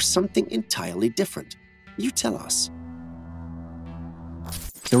 Dogman, or something entirely different? You tell us.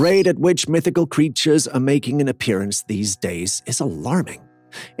 The rate at which mythical creatures are making an appearance these days is alarming.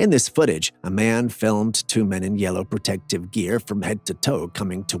 In this footage, a man filmed two men in yellow protective gear from head to toe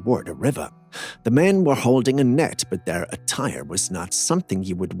coming toward a river. The men were holding a net, but their attire was not something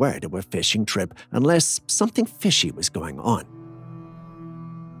you would wear to a fishing trip unless something fishy was going on.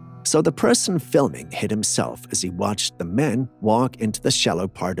 So the person filming hid himself as he watched the men walk into the shallow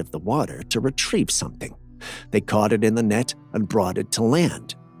part of the water to retrieve something. They caught it in the net and brought it to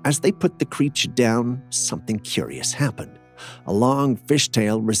land. As they put the creature down, something curious happened. A long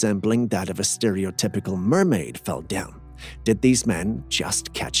fishtail resembling that of a stereotypical mermaid fell down. Did these men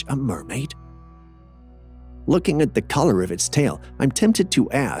just catch a mermaid? Looking at the color of its tail, I'm tempted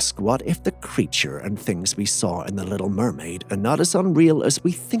to ask, what if the creature and things we saw in The Little Mermaid are not as unreal as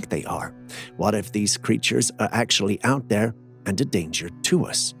we think they are? What if these creatures are actually out there and a danger to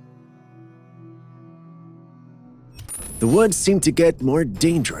us? The woods seem to get more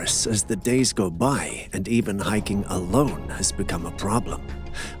dangerous as the days go by, and even hiking alone has become a problem.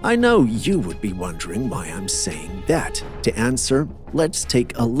 I know you would be wondering why I'm saying that. To answer, let's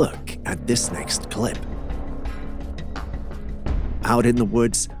take a look at this next clip. Out in the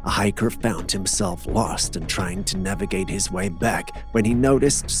woods, a hiker found himself lost and trying to navigate his way back when he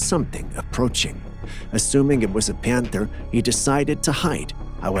noticed something approaching. Assuming it was a panther, he decided to hide.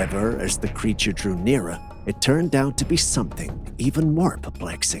 However, as the creature drew nearer, it turned out to be something even more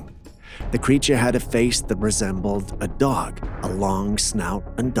perplexing. The creature had a face that resembled a dog, a long snout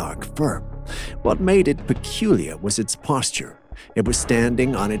and dark fur. What made it peculiar was its posture. It was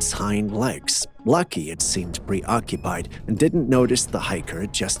standing on its hind legs. Lucky it seemed preoccupied and didn't notice the hiker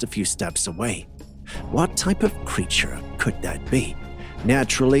just a few steps away. What type of creature could that be?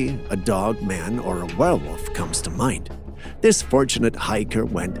 Naturally, a dog, man, or a werewolf comes to mind. This fortunate hiker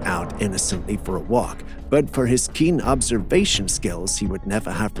went out innocently for a walk, but for his keen observation skills, he would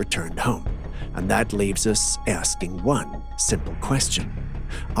never have returned home. And that leaves us asking one simple question.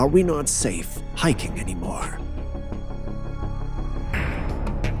 Are we not safe hiking anymore?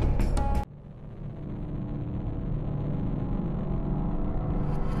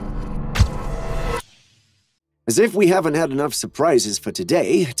 As if we haven't had enough surprises for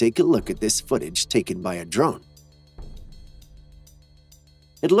today, take a look at this footage taken by a drone.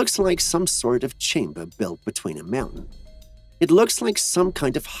 It looks like some sort of chamber built between a mountain. It looks like some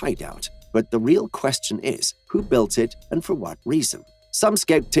kind of hideout, but the real question is, who built it and for what reason? Some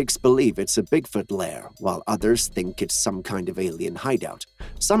skeptics believe it's a Bigfoot lair, while others think it's some kind of alien hideout.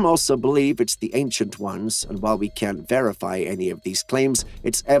 Some also believe it's the Ancient Ones, and while we can't verify any of these claims,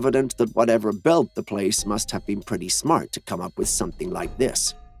 it's evident that whatever built the place must have been pretty smart to come up with something like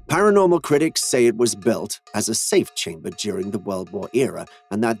this. Paranormal critics say it was built as a safe chamber during the World War era,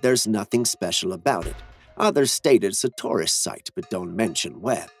 and that there's nothing special about it. Others state it's a tourist site, but don't mention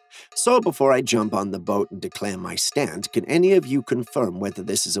where. So before I jump on the boat and declare my stand, can any of you confirm whether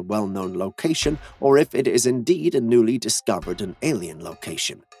this is a well-known location or if it is indeed a newly discovered and alien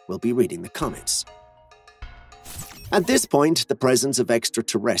location? We'll be reading the comments. At this point, the presence of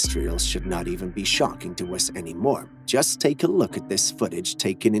extraterrestrials should not even be shocking to us anymore. Just take a look at this footage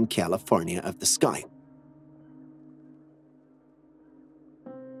taken in California of the sky.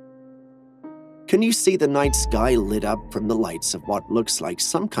 Can you see the night sky lit up from the lights of what looks like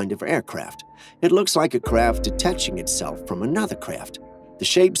some kind of aircraft? It looks like a craft detaching itself from another craft. The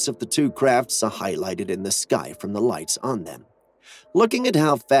shapes of the two crafts are highlighted in the sky from the lights on them. Looking at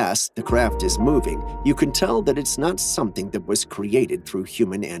how fast the craft is moving, you can tell that it's not something that was created through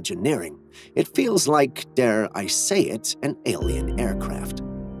human engineering. It feels like, dare I say it, an alien aircraft.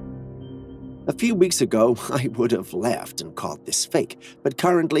 A few weeks ago, I would have laughed and called this fake, but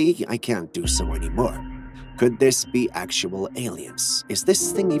currently I can't do so anymore. Could this be actual aliens? Is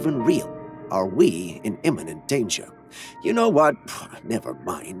this thing even real? Are we in imminent danger? You know what? Never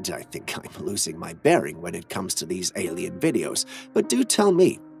mind, I think I'm losing my bearing when it comes to these alien videos, but do tell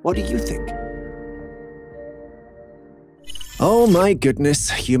me, what do you think? Oh my goodness,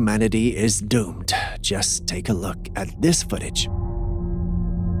 humanity is doomed. Just take a look at this footage.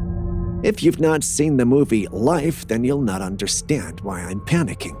 If you've not seen the movie Life, then you'll not understand why I'm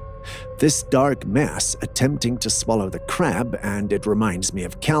panicking. This dark mass attempting to swallow the crab, and it reminds me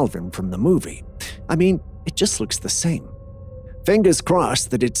of Calvin from the movie. I mean, it just looks the same. Fingers crossed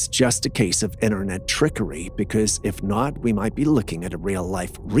that it's just a case of internet trickery, because if not, we might be looking at a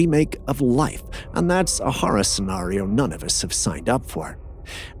real-life remake of Life, and that's a horror scenario none of us have signed up for.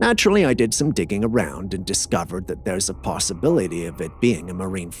 Naturally, I did some digging around and discovered that there's a possibility of it being a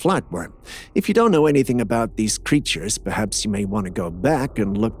marine flatworm. If you don't know anything about these creatures, perhaps you may want to go back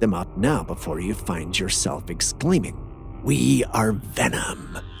and look them up now before you find yourself exclaiming, "We are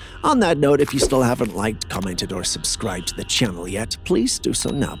Venom!" On that note, if you still haven't liked, commented, or subscribed to the channel yet, please do so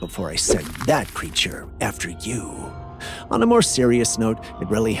now before I send that creature after you. On a more serious note, it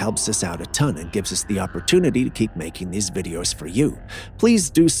really helps us out a ton and gives us the opportunity to keep making these videos for you.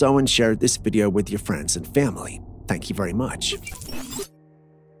 Please do so and share this video with your friends and family. Thank you very much.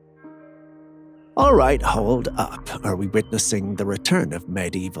 Alright, hold up. Are we witnessing the return of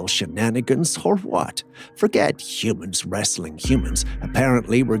medieval shenanigans or what? Forget humans wrestling humans.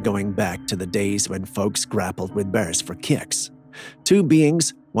 Apparently, we're going back to the days when folks grappled with bears for kicks. Two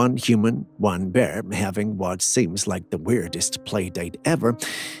beings, one human, one bear, having what seems like the weirdest playdate ever.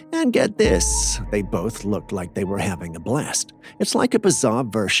 And get this, they both looked like they were having a blast. It's like a bizarre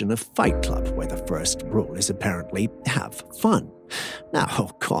version of Fight Club, where the first rule is apparently have fun. Now,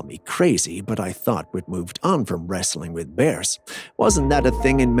 call me crazy, but I thought we'd moved on from wrestling with bears. Wasn't that a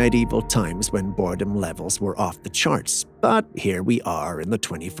thing in medieval times when boredom levels were off the charts? But here we are in the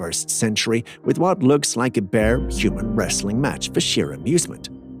 21st century with what looks like a bear-human wrestling match for sheer amusement.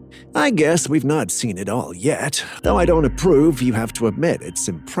 I guess we've not seen it all yet. Though I don't approve, you have to admit it's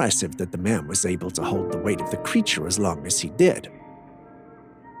impressive that the man was able to hold the weight of the creature as long as he did.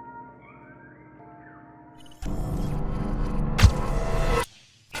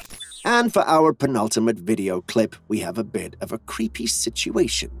 And for our penultimate video clip, we have a bit of a creepy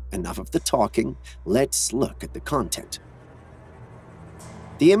situation. Enough of the talking, let's look at the content.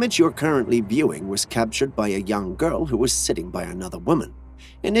 The image you're currently viewing was captured by a young girl who was sitting by another woman.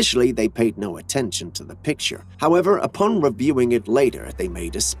 Initially, they paid no attention to the picture. However, upon reviewing it later, they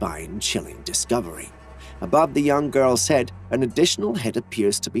made a spine-chilling discovery. Above the young girl's head, an additional head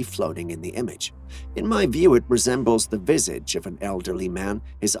appears to be floating in the image. In my view, it resembles the visage of an elderly man,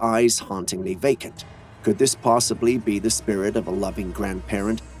 his eyes hauntingly vacant. Could this possibly be the spirit of a loving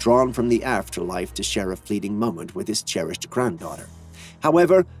grandparent drawn from the afterlife to share a fleeting moment with his cherished granddaughter?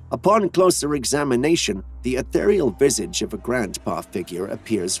 However, upon closer examination, the ethereal visage of a grandpa figure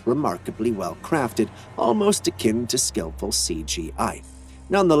appears remarkably well crafted, almost akin to skillful CGI.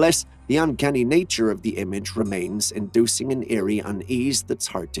 Nonetheless, the uncanny nature of the image remains, inducing an eerie unease that's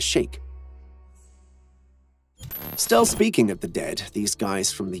hard to shake. Still speaking of the dead, these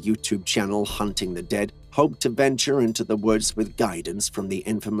guys from the YouTube channel Hunting the Dead hope to venture into the woods with guidance from the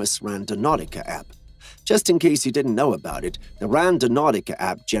infamous Randonautica app. Just in case you didn't know about it, the Randonautica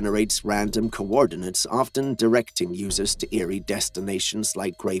app generates random coordinates, often directing users to eerie destinations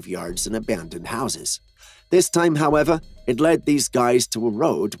like graveyards and abandoned houses. This time, however, it led these guys to a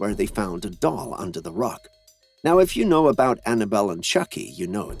road where they found a doll under the rock. Now, if you know about Annabelle and Chucky, you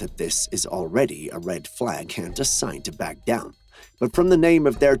know that this is already a red flag and a sign to back down. But from the name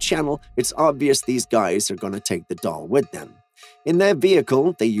of their channel, it's obvious these guys are going to take the doll with them. In their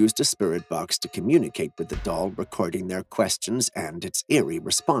vehicle, they used a spirit box to communicate with the doll, recording their questions and its eerie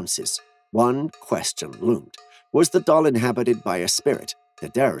responses. One question loomed. Was the doll inhabited by a spirit? To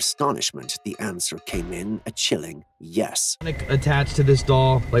their astonishment, the answer came in a chilling yes. Attached to this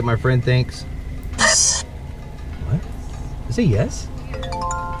doll, like my friend thinks. What? Is it yes?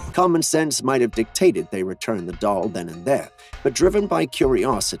 Common sense might have dictated they return the doll then and there, but driven by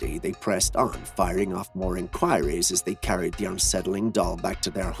curiosity, they pressed on, firing off more inquiries as they carried the unsettling doll back to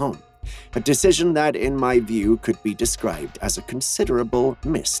their home. A decision that, in my view, could be described as a considerable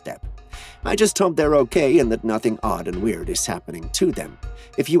misstep. I just hope they're okay and that nothing odd and weird is happening to them.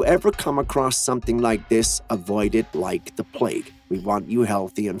 If you ever come across something like this, avoid it like the plague. We want you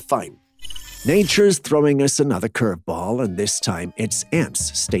healthy and fine. Nature's throwing us another curveball, and this time it's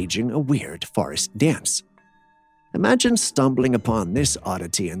ants staging a weird forest dance. Imagine stumbling upon this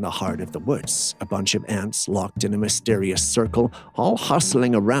oddity in the heart of the woods, a bunch of ants locked in a mysterious circle, all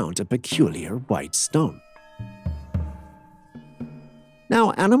hustling around a peculiar white stone.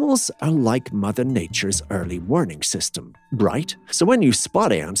 Now, animals are like Mother Nature's early warning system, right? So when you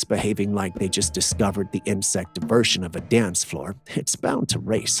spot ants behaving like they just discovered the insect version of a dance floor, it's bound to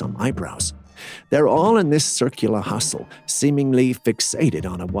raise some eyebrows. They're all in this circular hustle, seemingly fixated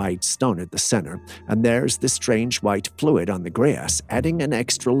on a white stone at the center, and there's the strange white fluid on the grass, adding an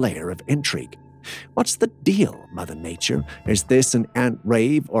extra layer of intrigue. What's the deal, Mother Nature? Is this an ant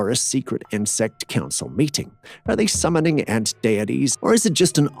rave or a secret insect council meeting? Are they summoning ant deities, or is it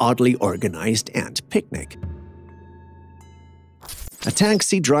just an oddly organized ant picnic? A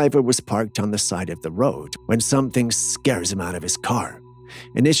taxi driver was parked on the side of the road when something scares him out of his car.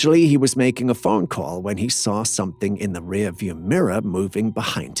 Initially, he was making a phone call when he saw something in the rearview mirror moving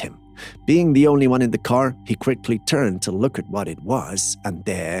behind him. Being the only one in the car, he quickly turned to look at what it was, and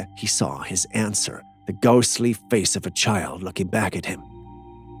there he saw his answer, the ghostly face of a child looking back at him.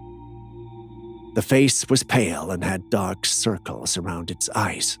 The face was pale and had dark circles around its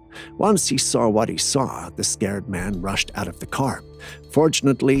eyes. Once he saw what he saw, the scared man rushed out of the car.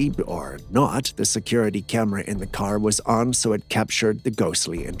 Fortunately, or not, the security camera in the car was on, so it captured the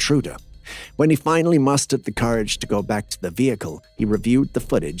ghostly intruder. When he finally mustered the courage to go back to the vehicle, he reviewed the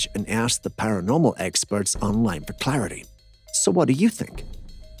footage and asked the paranormal experts online for clarity. So what do you think?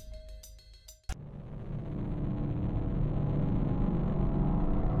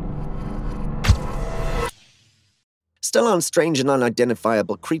 Still on strange and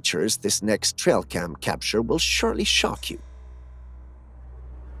unidentifiable creatures, this next Trailcam capture will surely shock you.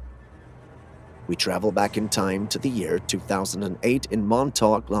 We travel back in time to the year 2008 in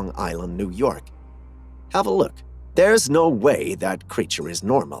Montauk, Long Island, New York. Have a look. There's no way that creature is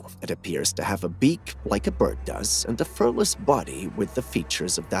normal. It appears to have a beak like a bird does and a furless body with the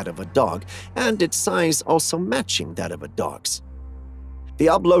features of that of a dog, and its size also matching that of a dog's. The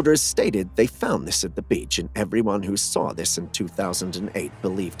uploaders stated they found this at the beach, and everyone who saw this in 2008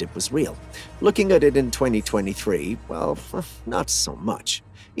 believed it was real. Looking at it in 2023, well, not so much.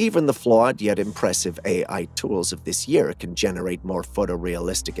 Even the flawed yet impressive AI tools of this year can generate more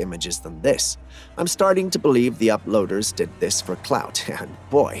photorealistic images than this. I'm starting to believe the uploaders did this for clout, and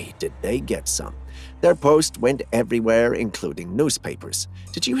boy, did they get some. Their post went everywhere, including newspapers.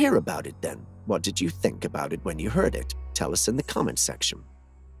 Did you hear about it then? What did you think about it when you heard it? Tell us in the comments section.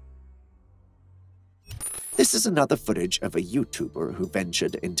 This is another footage of a YouTuber who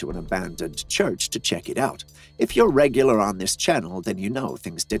ventured into an abandoned church to check it out. If you're regular on this channel, then you know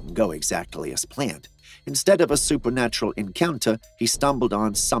things didn't go exactly as planned. Instead of a supernatural encounter, he stumbled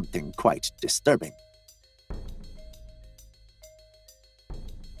on something quite disturbing.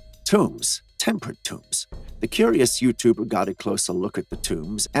 Tombs. Tempered tombs. The curious YouTuber got a closer look at the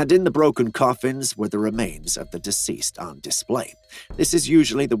tombs, and in the broken coffins were the remains of the deceased on display. This is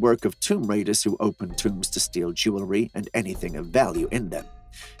usually the work of tomb raiders who open tombs to steal jewelry and anything of value in them.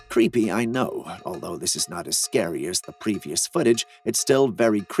 Creepy, I know. Although this is not as scary as the previous footage, it's still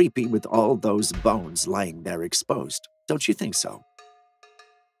very creepy with all those bones lying there exposed. Don't you think so?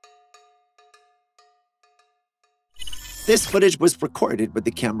 This footage was recorded with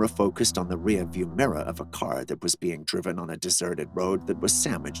the camera focused on the rear-view mirror of a car that was being driven on a deserted road that was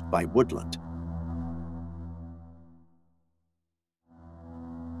sandwiched by woodland.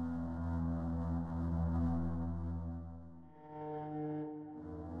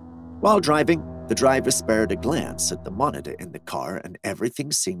 While driving, the driver spared a glance at the monitor in the car and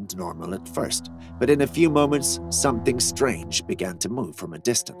everything seemed normal at first. But in a few moments, something strange began to move from a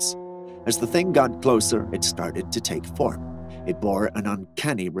distance. As the thing got closer, it started to take form. It bore an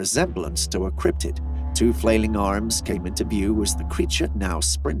uncanny resemblance to a cryptid. 2 flailing arms came into view as the creature, now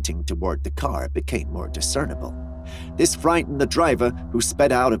sprinting toward the car, became more discernible. This frightened the driver, who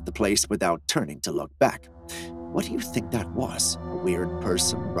sped out of the place without turning to look back. What do you think that was? A weird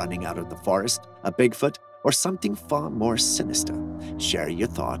person running out of the forest? A Bigfoot? Or something far more sinister? Share your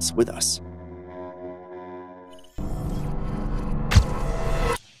thoughts with us.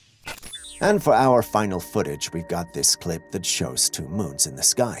 And for our final footage, we've got this clip that shows 2 moons in the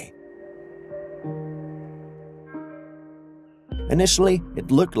sky. Initially,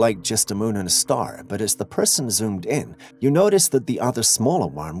 it looked like just a moon and a star, but as the person zoomed in, you noticed that the other smaller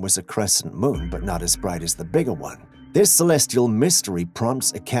one was a crescent moon, but not as bright as the bigger one. This celestial mystery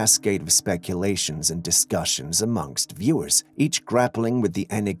prompts a cascade of speculations and discussions amongst viewers, each grappling with the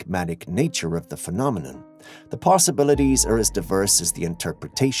enigmatic nature of the phenomenon. The possibilities are as diverse as the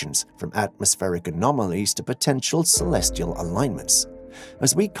interpretations, from atmospheric anomalies to potential celestial alignments.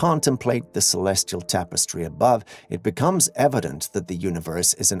 As we contemplate the celestial tapestry above, it becomes evident that the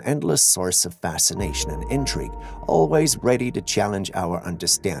universe is an endless source of fascination and intrigue, always ready to challenge our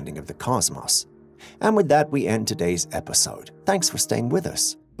understanding of the cosmos. And with that, we end today's episode. Thanks for staying with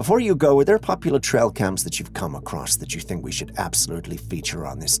us. Before you go, are there popular trail cams that you've come across that you think we should absolutely feature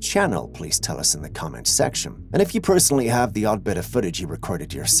on this channel? Please tell us in the comments section. And if you personally have the odd bit of footage you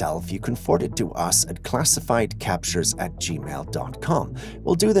recorded yourself, you can forward it to us at classifiedcaptures@gmail.com.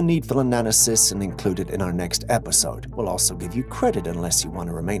 We'll do the needful analysis and include it in our next episode. We'll also give you credit unless you want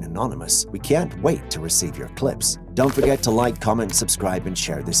to remain anonymous. We can't wait to receive your clips. Don't forget to like, comment, subscribe, and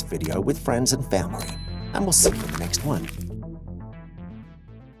share this video with friends and family. And we'll see you in the next one.